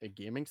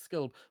gaming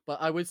skill,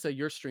 but I would say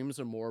your streams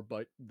are more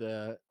about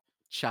the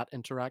chat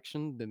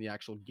interaction than the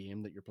actual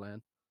game that you're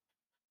playing.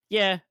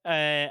 Yeah,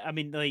 I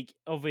mean, like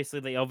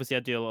obviously, I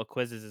do a lot of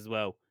quizzes as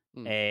well.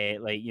 Mm.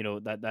 Like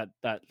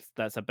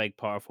that's a big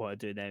part of what I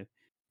do now.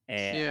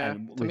 Yeah,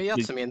 And to me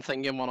that's the main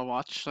thing you want to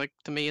watch. Like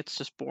to me, it's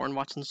just boring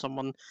watching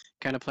someone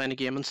kind of playing a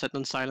game and sitting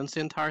in silence the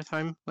entire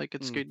time. Like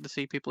it's Mm. good to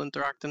see people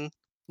interacting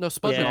No, with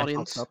Spud the yeah, never fucks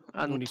audience up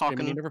when and he's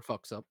streaming. He talking. never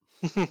fucks up.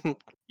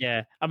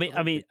 yeah. I mean,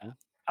 Spud's a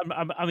good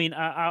guy. I mean,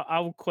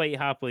 I'll quite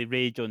happily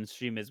rage on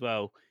stream as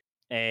well.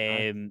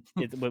 Aye.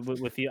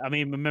 With you, I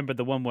mean, remember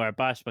the one where I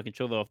bashed my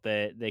controller off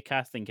the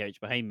casting couch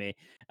behind me,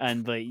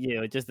 and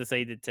just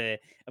decided to.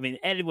 I mean,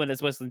 anyone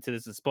that's listening to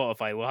this on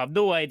Spotify will have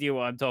no idea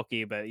what I'm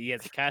talking about. He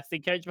has a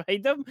casting couch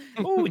behind him.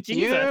 Oh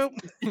Jesus!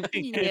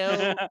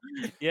 Yo.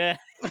 Yeah,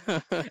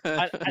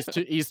 I,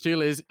 He's too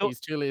lazy. Tho- He's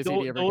too lazy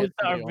to ever those get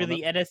that are somebody on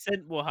really it.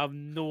 innocent will have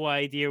no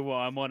idea what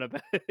I'm on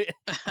about.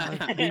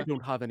 We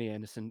don't have any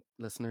innocent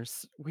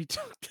listeners. We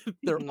don't.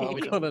 They're No, all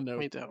we gonna don't. know.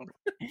 We don't.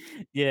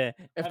 Yeah,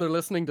 If they're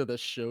listening to this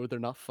show, they're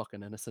not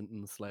fucking innocent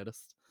in the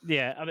slightest.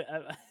 yeah. I mean,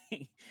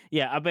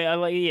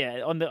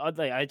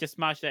 I just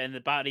smashed it and the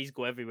batteries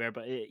go everywhere.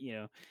 But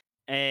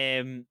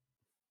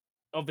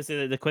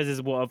obviously the quiz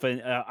is what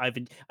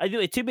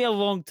it took me a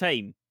long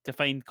time to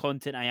find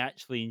content I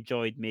actually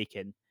enjoyed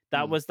making.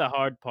 That Mm. was the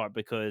hard part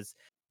because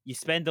you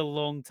spend a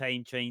long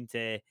time trying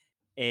to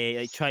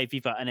try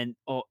FIFA, and then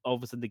all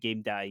of a sudden the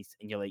game dies,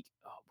 and you're like,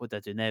 oh, what do I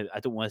do now? I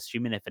don't want to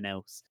stream anything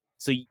else.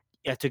 So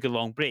I took a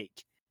long break,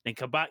 then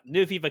come back.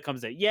 New FIFA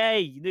comes out,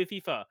 yay, new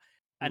FIFA,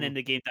 and then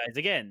the game dies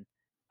again,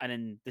 and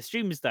then the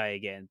streams die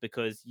again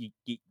because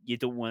you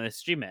don't want to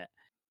stream it.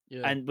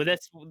 Yeah. And with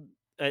this,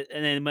 and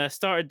then when I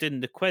started doing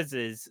the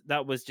quizzes,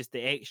 that was just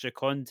the extra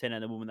content at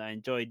the moment that I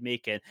enjoyed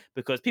making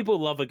because people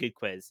love a good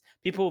quiz.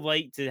 People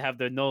like to have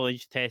their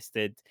knowledge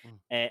tested,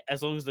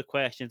 as long as the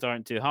questions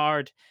aren't too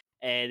hard.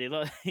 They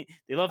love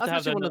they love That's to have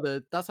actually their one of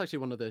the. That's actually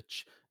one of the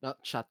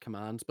not chat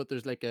commands, but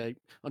there's like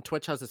on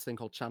Twitch has this thing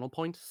called channel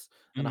points,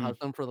 and it Mhm. has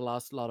them for the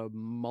last lot of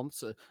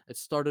months. It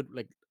started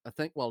like I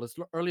think as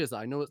early as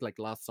I know, it's like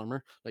last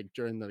summer, like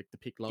during the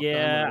peak lockdown.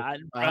 Yeah, when I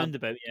had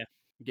roundabout, yeah.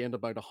 gained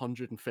about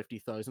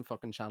 150,000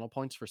 fucking channel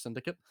points for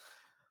Syndicate.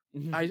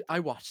 Mhm. I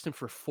watched him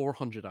for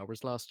 400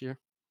 hours last year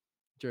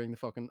during the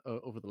fucking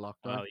over the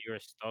lockdown. Wow, you're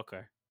a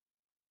stalker.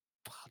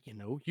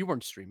 Well, you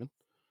weren't streaming.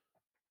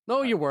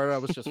 No, you were. I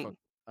was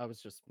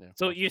just yeah.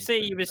 So watching you say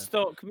stream you would instead.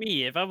 stalk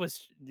me if I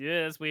was?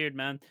 Yeah, that's weird,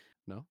 man.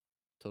 No,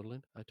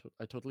 totally.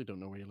 I totally don't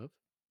know where you live.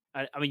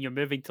 I mean, you're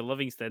moving to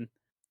Livingston.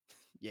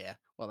 Yeah,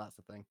 well, that's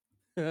the thing.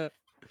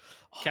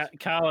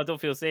 Kyle, I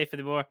don't feel safe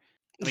anymore.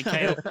 I mean,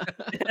 Kyle.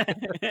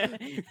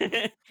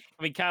 I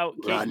mean, Kyle.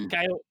 Run.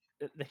 Kyle.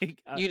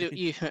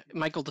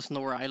 Michael doesn't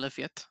know where I live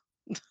yet.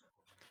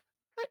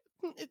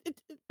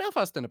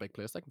 Belfast in a big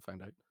place. I can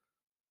find out.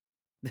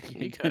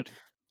 You could.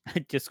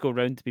 Just go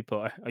round to people.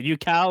 Are you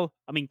Cal?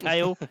 I mean,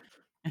 Kyle.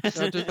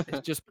 No,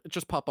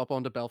 just pop up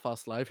onto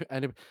Belfast Live.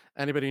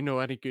 Anybody know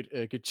any good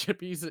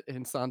chippies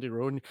in Sandy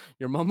Road?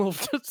 Your mum will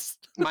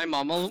just. my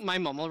mum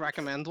will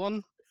recommend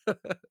one.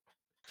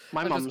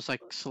 My mum's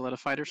like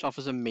solidified herself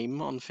as a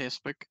meme on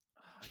Facebook.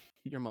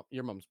 Your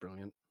mum's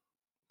brilliant.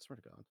 I swear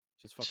to God,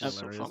 she's fucking That's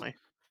hilarious. so funny.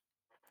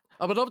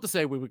 I would love to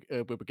say we would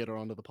get her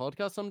onto the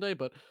podcast someday,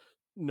 but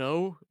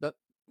no, like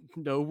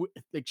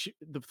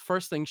the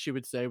first thing she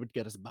would say would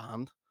get us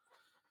banned.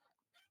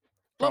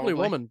 Lovely Probably.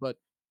 woman, but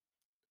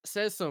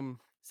says some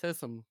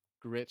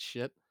great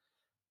shit.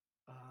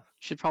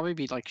 She'd probably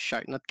be like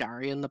shouting at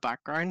Gary in the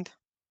background.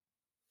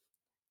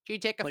 Do you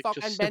take a Like,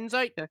 fucking just- Benz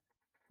out?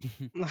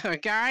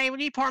 Gary,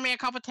 will you pour me a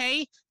cup of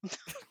tea?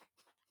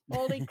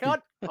 Holy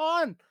cut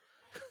on!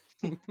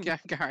 Yeah,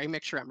 Gary,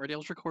 make sure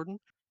Emmerdale's recording.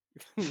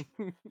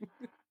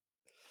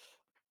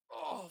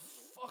 Oh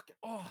fuck!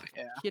 Oh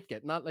Yeah. Kid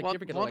get not like you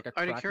ever get like a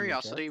out of crack in your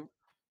chest? curiosity?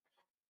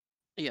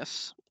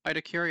 Yes, out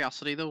of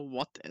curiosity though,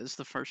 what is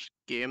the first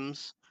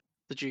games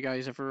that you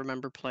guys ever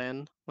remember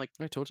playing? Like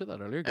I told you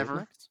that earlier. Ever?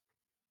 Gatenext.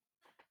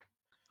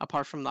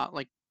 apart from that,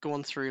 like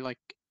going through like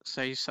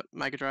say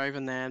Mega Drive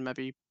and then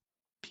maybe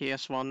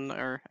PS1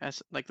 or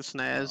like the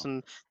SNES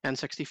and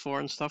N64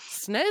 and stuff.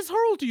 SNES,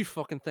 how old do you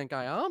fucking think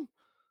I am?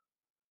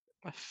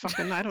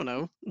 I don't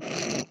know.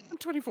 I'm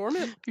 24,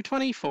 man. You're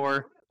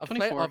 24. I've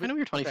 24. I know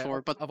you're okay,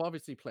 24, but I've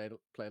obviously played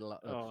a lot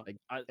of Oh,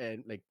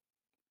 like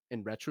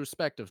in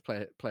retrospect, I've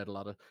played a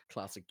lot of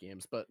classic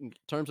games. But in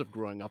terms of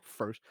growing up,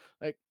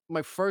 like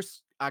my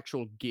first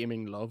actual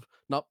gaming love,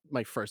 not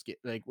my first game,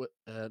 like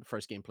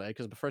first game play,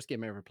 because the first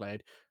game I ever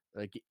played,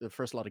 like the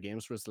first lot of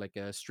games was like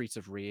Streets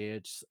of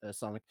Rage,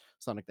 Sonic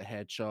the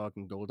Hedgehog,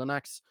 and Golden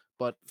Axe.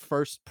 But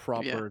first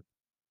proper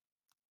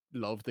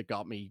love that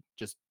got me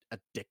just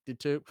addicted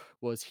to it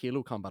was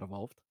Halo Combat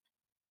Evolved.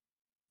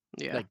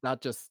 yeah. Like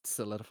that just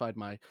solidified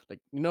my like.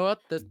 You know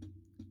what?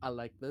 I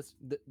like this.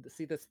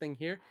 See this thing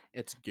here?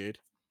 It's good.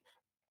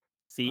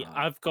 See,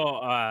 I've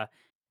got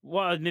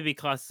what I'd maybe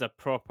class as a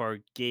proper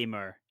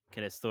gamer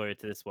kind of story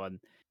to this one.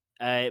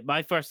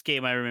 My first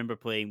game I remember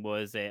playing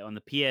was on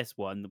the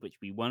PS1, which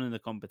we won in the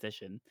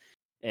competition.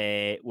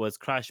 Was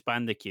Crash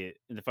Bandicoot,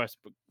 in the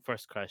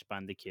first Crash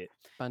Bandicoot.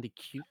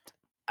 Bandicoot.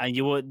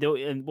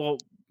 And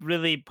what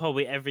really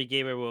probably every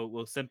gamer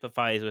will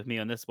sympathize with me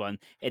on this one.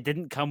 It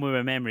didn't come with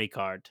a memory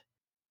card.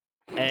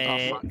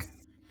 Oh fuck.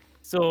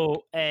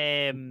 So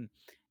in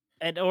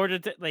order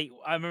to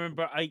I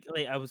remember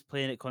I was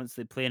playing it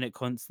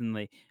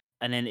constantly,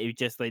 and then it was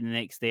just like the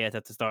next day I'd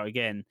have to start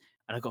again,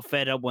 and I got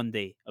fed up one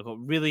day. I got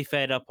really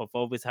fed up of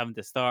always having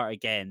to start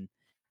again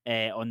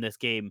on this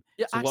game.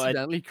 Yeah, So what I-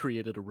 accidentally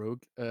created a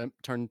rogue,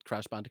 turned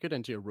Crash Bandicoot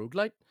into a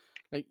roguelite.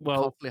 Like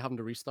Well- constantly having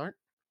to restart.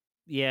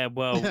 Yeah,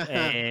 well,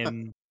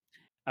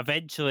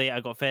 eventually I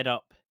got fed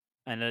up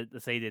and I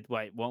decided,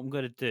 right, what I'm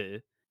gonna do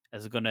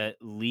is I'm gonna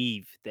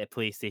leave the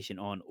PlayStation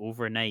on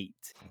overnight,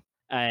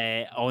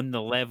 on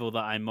the level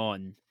that I'm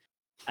on.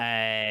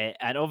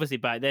 And obviously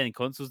back then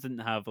consoles didn't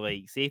have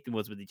like safety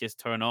modes where they just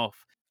turn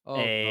off Oh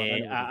god,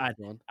 I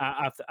know where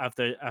this is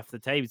going. after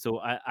time. So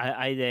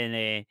I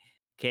then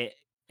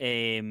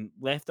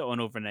left it on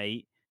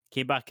overnight,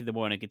 came back in the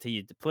morning,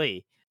 continued to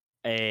play,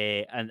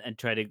 and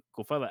try to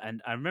go further.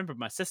 And I remember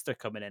my sister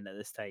coming in at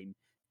this time,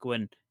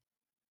 going,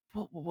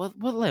 what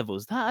level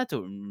is that? I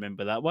don't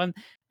remember that one.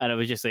 And I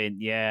was just saying,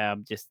 yeah,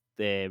 I'm just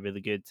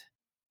really good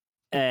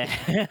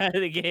at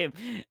the game.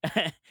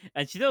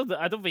 And she knows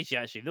that I don't think she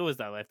actually knows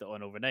that I left it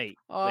on overnight.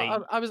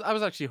 Like, I was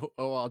actually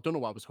I don't know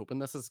what I was hoping.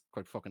 This is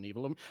quite fucking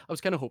evil. I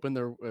was kind of hoping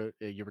there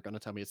you were going to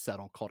tell me it set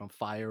on caught on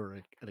fire or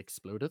it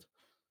exploded.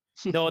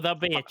 no, that'd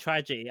be a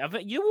tragedy.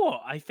 You know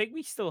what? I think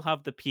we still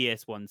have the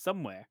PS1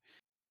 somewhere,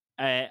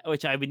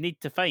 which I would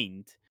need to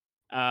find.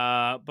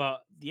 But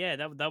yeah,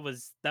 that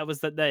was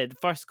the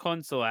first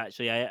console.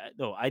 Actually,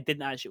 I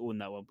didn't actually own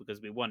that one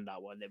because we won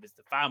that one. It was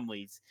the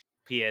family's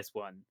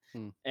PS1.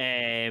 Hmm.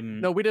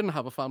 Um, No, we didn't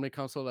have a family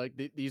console. Like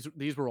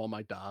these were all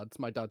my dad's.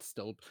 My dad's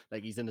still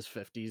like he's in his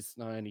 50s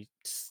now, and he's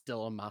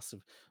still a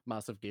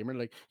massive gamer.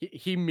 Like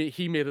he made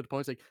it a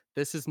point. It's like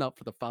this is not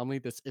for the family.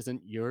 This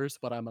isn't yours,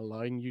 but I'm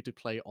allowing you to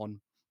play on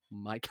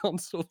my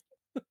console.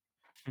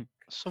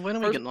 So when are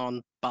we First, getting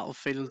on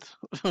Battlefield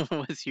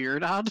with your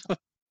dad?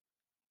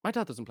 my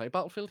dad doesn't play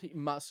Battlefield. He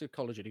massive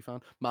Call of Duty fan,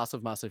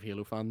 massive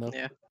Halo fan though.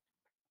 Yeah.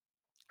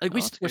 Like Oh,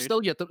 that's we're good.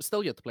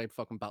 still yet to play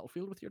fucking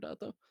Battlefield with your dad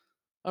though.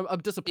 I'm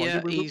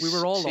disappointed. Yeah, We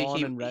were all see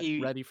on and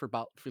ready for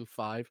Battlefield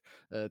 5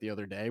 the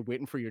other day,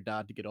 waiting for your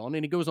dad to get on,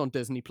 and he goes on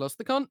Disney Plus.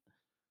 The cunt.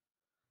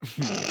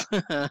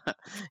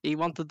 he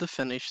wanted to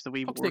finish the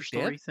wee Fuck's war sake, Dad.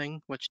 story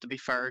thing, which to be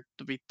fair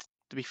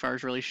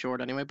is really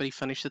short anyway. But he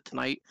finished it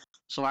tonight,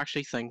 so I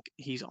actually think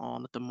he's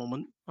on at the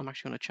moment. I'm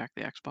actually going to check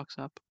the Xbox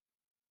app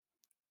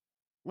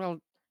Well,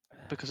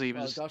 because he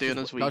well, was doing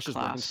his wee Josh is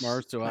working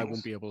tomorrow, class so I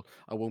won't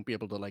things. be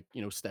able to like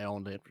stay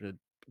on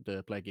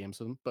to play games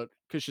with him. But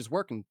because she's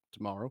working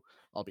tomorrow,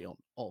 I'll be on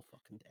all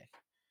fucking day,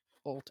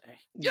 all day.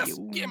 Yes,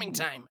 gaming Yo.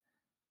 time.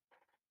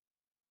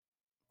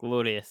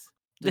 glorious.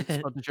 Did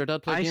your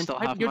dad play I games? still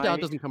have Your dad my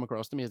doesn't come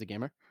across to me as a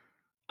gamer.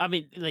 I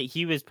mean, like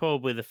he was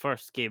probably the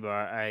first gamer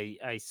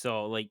I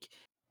saw. Like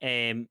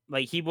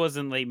he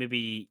wasn't like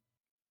maybe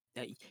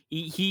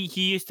he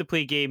used to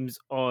play games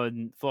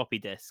on floppy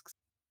disks.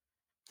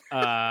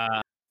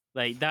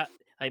 Like that.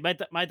 Like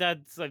my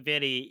dad's like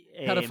very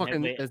Had a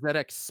fucking heavily.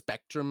 ZX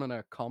Spectrum and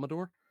a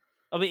Commodore.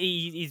 I mean,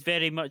 he's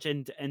very much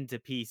into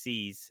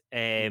PCs.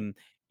 Mm.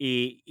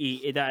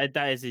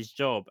 That is his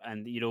job,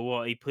 and you know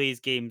what? He plays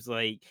games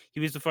like he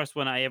was the first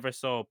one I ever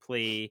saw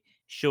play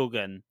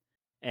Shogun,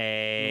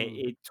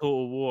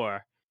 Total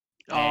War.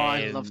 Oh,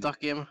 I love Um, that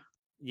game.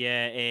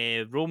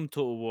 yeah, Rome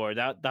Total War.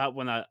 That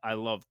one I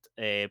loved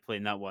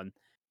playing that one.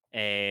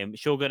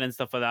 Shogun and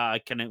stuff like that. I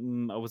kind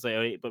of I was like,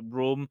 alright, but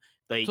Rome,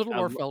 like Total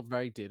War felt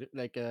very dated.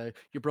 Like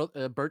your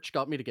brother Birch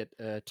got me to get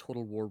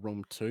Total War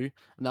Rome 2,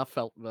 and that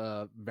felt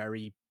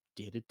very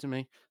dated to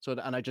me. So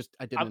and I didn't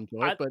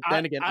enjoy it. But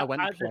then again, I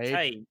went and at the played.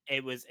 time,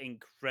 it was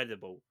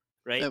incredible.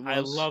 Right, It I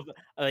was. love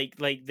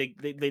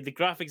the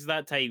graphics of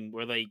that time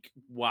were like,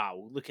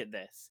 wow, look at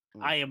this.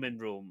 Mm. I am in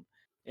Rome.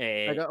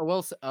 Like I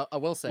will say for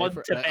I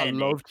Montebene.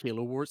 loved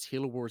Halo Wars.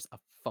 Halo Wars I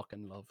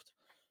fucking loved.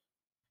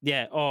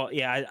 Yeah. Oh,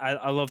 yeah.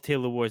 I loved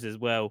Halo Wars as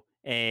well.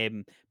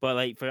 But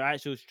like for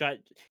actual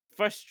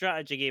first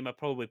strategy game I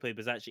probably played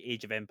was actually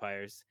Age of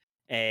Empires.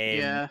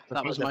 Yeah, The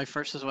that fir- was the, my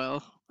first as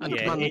well. And the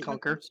Yeah. Command and first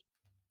Conquer.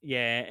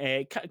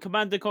 Yeah.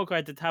 Command and Conquer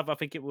I did have. I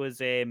think it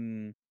was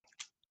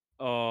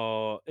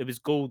oh, it was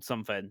Gold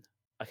something.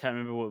 I can't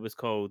remember what it was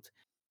called.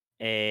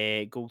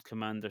 Gold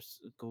Command.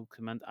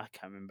 I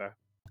can't remember.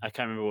 I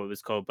can't remember what it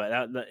was called, but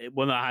that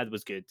one I had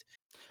was good.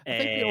 I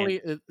think the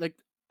only like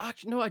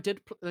actually no, I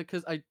did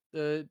because I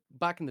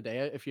back in the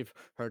day, if you've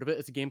heard of it,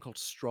 it's a game called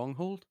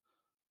Stronghold.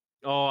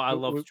 Oh, I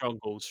love w-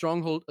 Stronghold.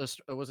 Stronghold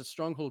was it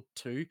Stronghold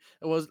 2?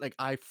 It was like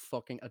I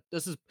fucking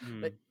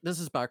Mm. this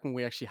is back when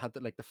we actually had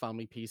the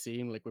family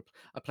PC and like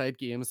I played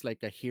games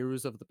like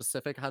Heroes of the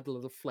Pacific, had the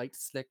little flight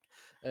stick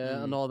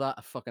and all that.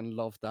 I fucking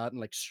loved that,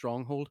 and like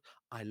Stronghold,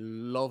 I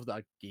love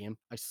that game.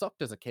 I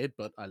sucked as a kid,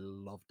 but I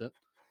loved it.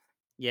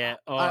 Yeah.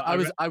 Oh,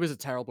 I was a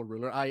terrible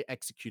ruler. I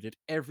executed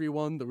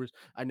everyone.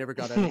 I never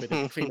got anybody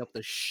to clean up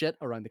the shit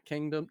around the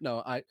kingdom.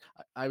 No,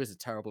 I was a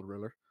terrible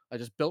ruler. I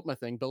just built my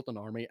thing, built an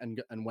army,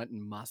 and went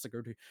and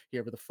massacred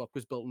whoever the fuck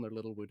was building their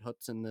little wood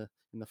huts in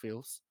the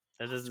fields.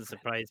 that Oh, it's doesn't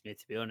surprise me,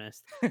 to be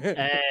honest. great.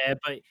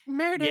 But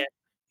Murder.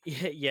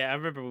 yeah, yeah. I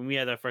remember when we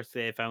had our first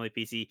family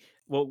PC.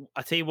 Well,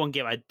 I tell you one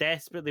game I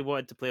desperately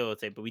wanted to play all the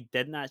time, but we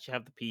didn't actually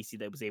have the PC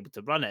that was able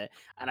to run it,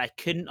 and I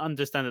couldn't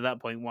understand at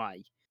that point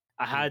why.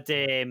 I had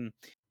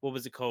what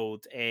was it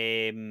called?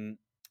 It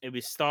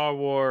was Star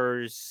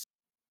Wars.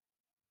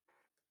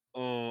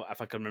 Oh, if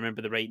I can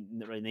remember the right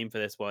name for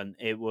this one,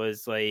 it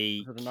was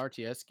like Was it an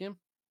RTS game?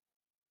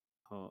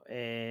 oh,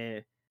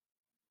 I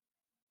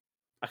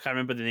can't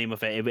remember the name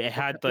of it. It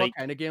had What like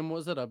kind of game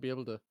was it? I'll be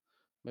able to.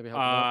 Maybe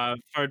help with that.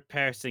 Third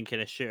person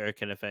kind of shooter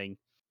kind of thing.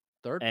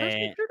 Third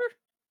person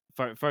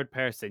shooter? Third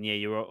person, yeah.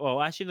 You were.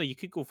 Oh, actually, no. You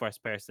could go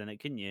first person,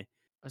 couldn't you?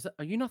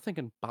 Are you not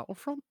thinking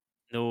Battlefront?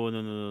 No,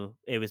 no, no, no.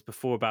 It was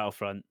before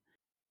Battlefront.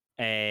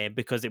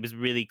 Because it was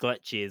really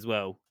glitchy as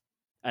well.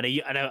 And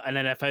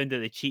then I found out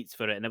the cheats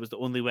for it, and it was the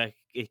only way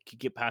I could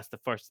get past the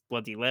first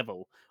bloody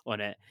level on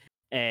it.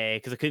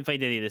 Because I couldn't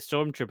find any of the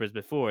stormtroopers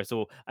before,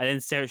 so I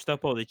then searched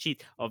up all the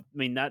cheats.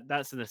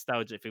 That's a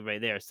nostalgic thing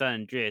right there.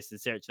 San Andreas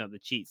and searching up the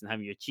cheats and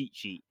having your cheat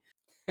sheet.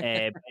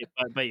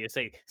 But you're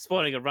saying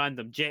spawning a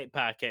random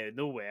jetpack out of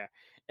nowhere,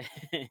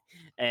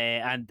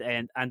 and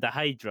the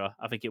Hydra,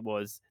 I think it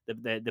was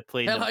the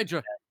plane. Hell that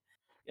Hydra.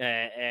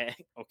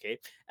 Okay.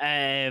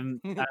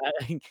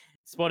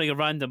 Spawning a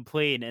random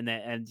plane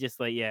and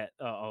just like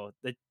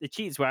the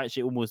cheats were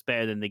actually almost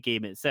better than the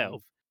game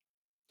itself.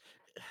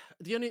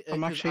 The only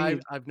I'm 'cause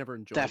actually I've never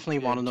enjoyed definitely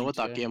want to know what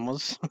that GTA. game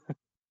was.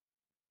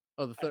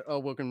 We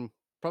can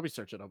probably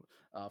search it up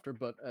after.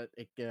 But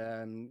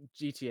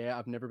GTA,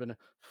 I've never been a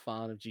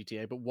fan of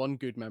GTA. But one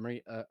good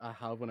memory I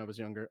have when I was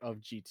younger of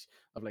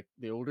like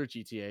the older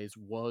GTA's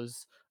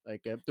was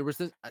like there was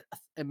this.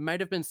 It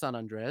might have been San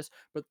Andreas,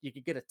 but you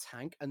could get a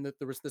tank, and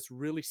there was this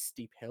really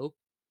steep hill,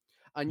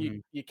 and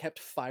Mhm. you kept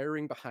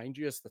firing behind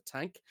you as the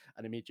tank,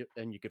 and it made you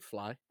and you could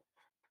fly.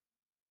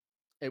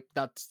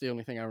 That's the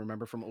only thing I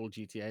remember from old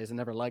GTA's. I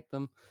never liked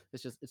them.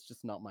 It's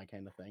just not my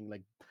kind of thing.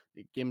 Like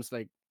games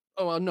like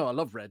no, I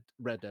love Red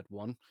Dead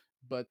 1,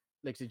 but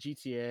like the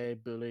GTA,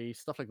 Bully,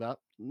 stuff like that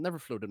never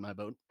floated my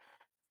boat.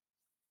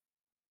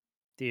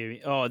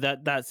 Oh,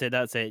 that's it.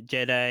 That's it.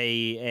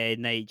 Jedi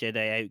Knight,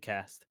 Jedi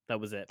Outcast.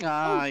 That was it.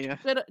 Ah, yeah.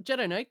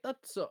 Jedi Knight.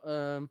 That's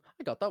I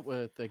got that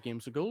with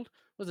Games of Gold.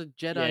 Was it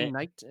Jedi Yeah.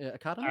 Knight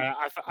Academy?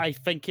 I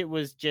think it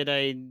was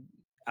Jedi.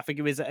 I think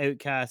it was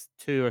Outcast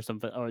 2 or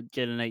something, or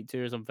Jedi Knight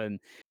 2 or something.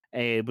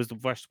 It was the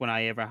worst one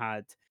I ever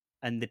had,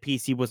 and the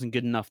PC wasn't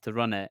good enough to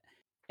run it.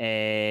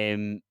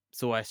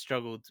 So I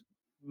struggled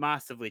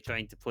massively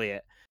trying to play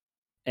it.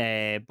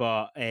 Yeah,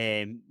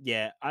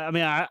 I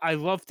mean, I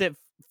loved it,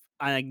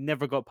 and I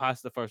never got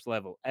past the first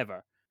level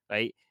ever,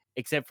 right?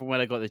 Except for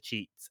when I got the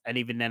cheats, and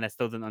even then, I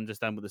still didn't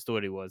understand what the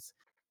story was.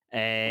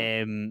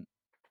 I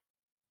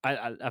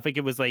think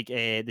it was like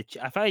I think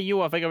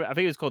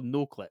it was called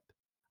No Clip.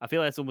 I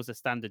feel that's almost a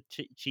standard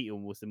cheat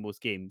almost in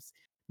most games.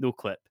 No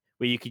Clip,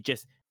 where you could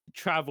just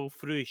travel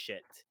through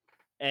shit.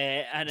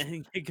 And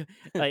then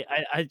like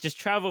I just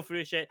travel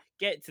through shit,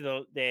 get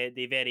to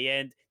the very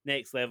end,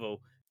 next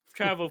level,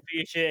 travel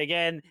through shit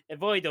again,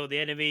 avoid all the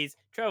enemies,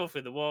 travel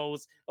through the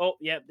walls. Oh,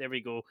 yep, there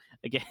we go.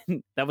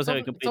 Again, that was how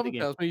I completed the Someone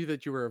game. tells me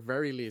that you were a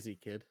very lazy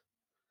kid.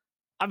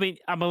 I mean,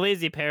 I'm a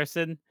lazy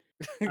person.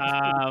 Which you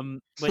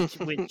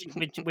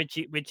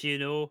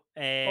know.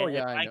 Oh If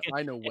yeah, I could,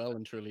 I know well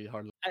and truly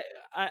hardly.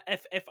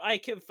 if I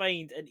can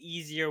find an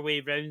easier way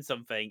around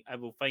something, I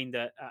will find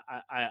that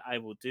I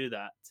will do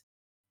that.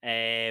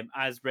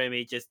 As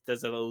Remy just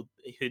does a little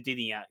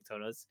Houdini act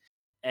on us.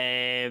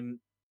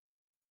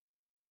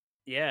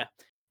 Yeah.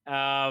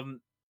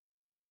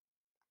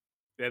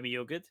 Remy,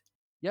 you're good.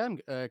 Yeah,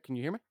 can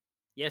you hear me?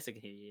 Yes, I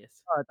can hear you.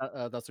 Yes.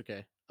 That's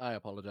okay. I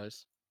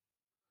apologize.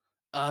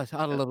 I had a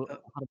Uh, little, uh,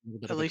 I had a little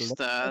bit At of a glitch least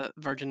there.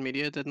 Virgin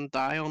Media didn't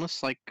die on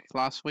us like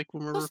last week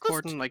when we were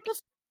recording. Like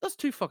That's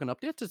two fucking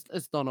updates.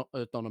 It's done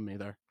on me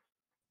there.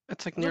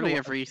 it's like I don't know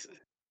nearly what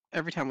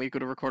every time we go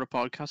to record a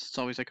podcast, it's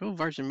always like, oh,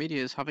 Virgin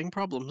Media is having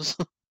problems.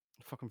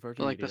 fucking But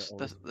Virgin like Media.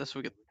 this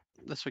week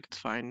it's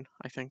fine,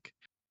 I think.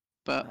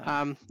 But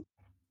Ah.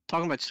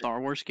 talking about Star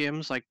Wars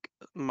games, like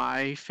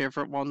my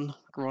favorite one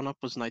growing up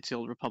was Knights of the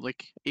Old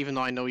Republic. Even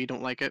though I know you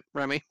don't like it,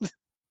 Remy.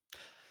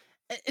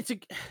 It's a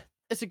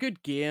it's a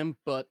good game,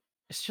 but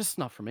it's just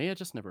not for me. I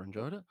just never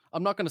enjoyed it.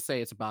 I'm not gonna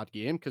say it's a bad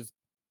game because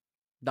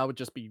that would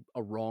just be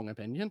a wrong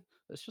opinion.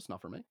 It's just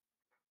not for me.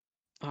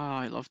 Oh,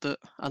 I loved it,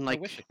 and I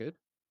wish like I could.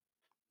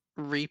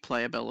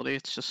 replayability,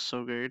 it's just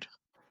so good.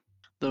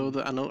 Though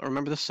Mm. I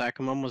remember the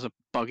second one was a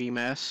buggy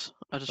mess.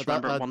 I just But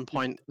remember at one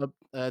point.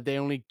 they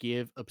only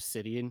gave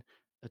Obsidian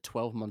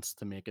 12 months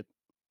to make it.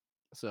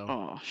 So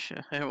Oh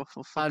shit! Yeah, well,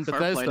 and fair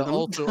play to Bethesda them,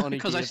 also only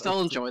because I gave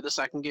still enjoy the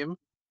second game.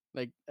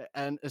 like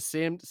and the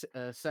same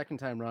second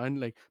time round,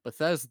 like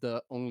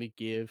Bethesda only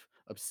gave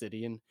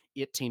Obsidian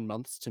 18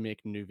 months to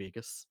make New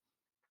Vegas.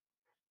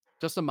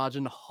 Just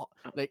imagine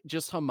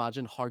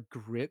how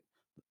great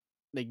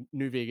like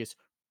New Vegas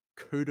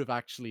could have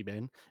actually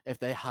been if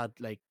they had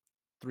like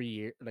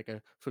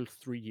a full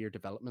 3-year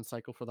development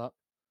cycle for that.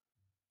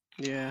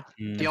 Yeah.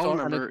 Do Mm. y'all So and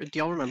remember? Do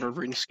y'all remember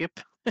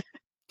RuneScape?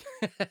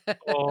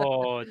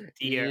 Oh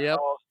dear. Yep.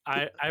 Oh,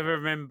 I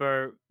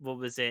remember, what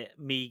was it?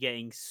 Me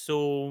getting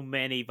so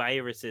many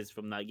viruses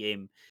from that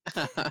game.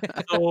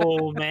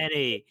 So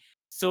many.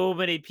 So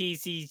many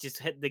PCs just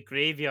hit the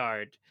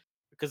graveyard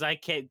because I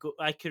could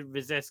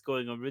resist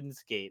going on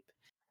RuneScape.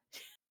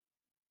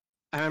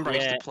 I remember I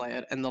used to Yeah. play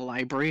it in the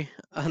library,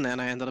 and then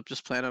I ended up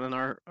just playing it on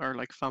our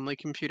like family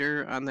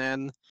computer, and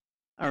then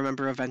I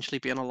remember eventually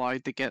being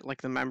allowed to get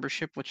like the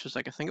membership, which was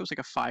like I think it was like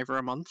a $5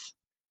 a month,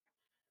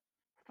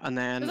 and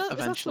then Is that still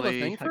a eventually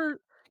thing for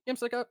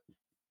games like that?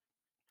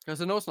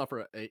 Because I know it's not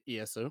for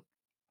ESO.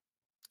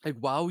 Like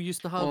WoW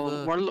used to have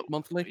Well,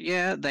 monthly.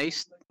 yeah, they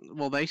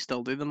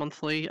still do the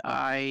monthly. Oh.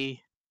 I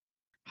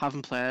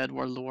haven't played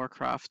World of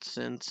Warcraft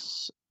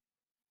since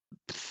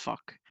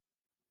fuck.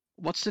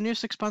 What's the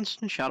newest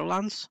expansion?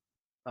 Shadowlands?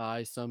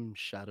 Some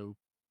shadow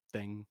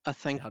thing. I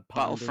think had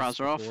Battle pandas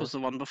Frazeroth before. was the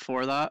one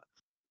before that.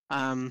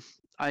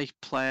 I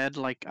played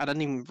like I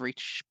didn't even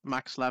reach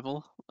max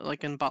level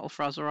like in Battle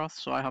Frazeroth,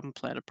 so I haven't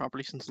played it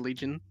properly since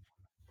Legion.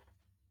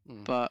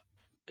 Hmm. But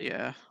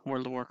yeah,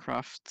 World of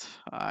Warcraft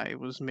I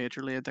was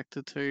majorly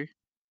addicted to,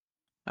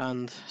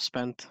 and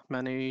spent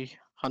many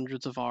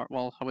hundreds of hours.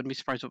 Well, I wouldn't be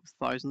surprised if it was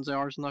thousands of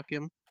hours in that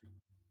game.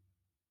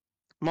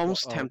 I'm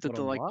almost tempted What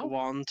to on like WoW? go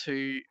on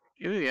to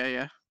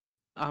yeah.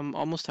 I'm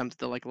almost tempted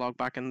to like log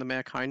back into my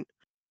account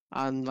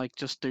and like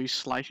just do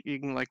slash. You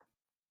can like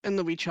in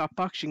the wee chat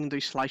box you can do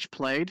slash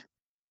played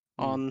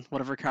on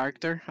whatever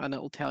character, and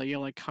it'll tell you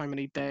like how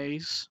many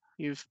days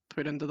you've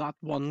put into that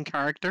one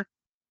character.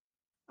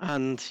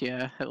 And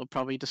yeah, it'll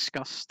probably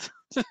disgust.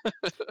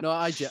 No,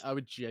 I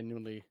would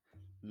genuinely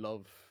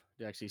love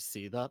to actually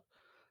see that.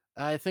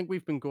 I think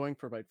we've been going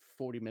for about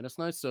 40 minutes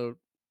now, so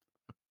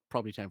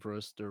probably time for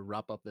us to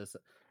wrap up this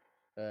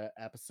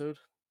episode.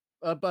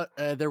 But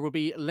there will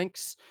be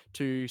links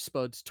to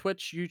Spud's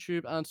Twitch,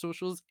 YouTube, and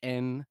socials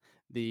in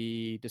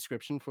the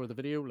description for the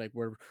video, like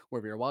where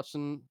we are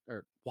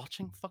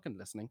fucking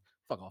listening.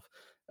 Fuck off.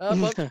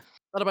 But that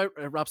about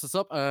wraps us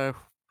up.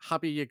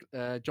 Happy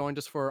you joined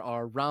us for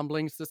our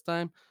ramblings this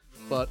time.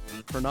 But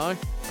for now,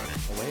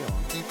 away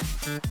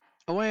on.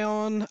 Away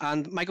on,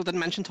 and Michael didn't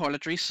mention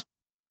toiletries.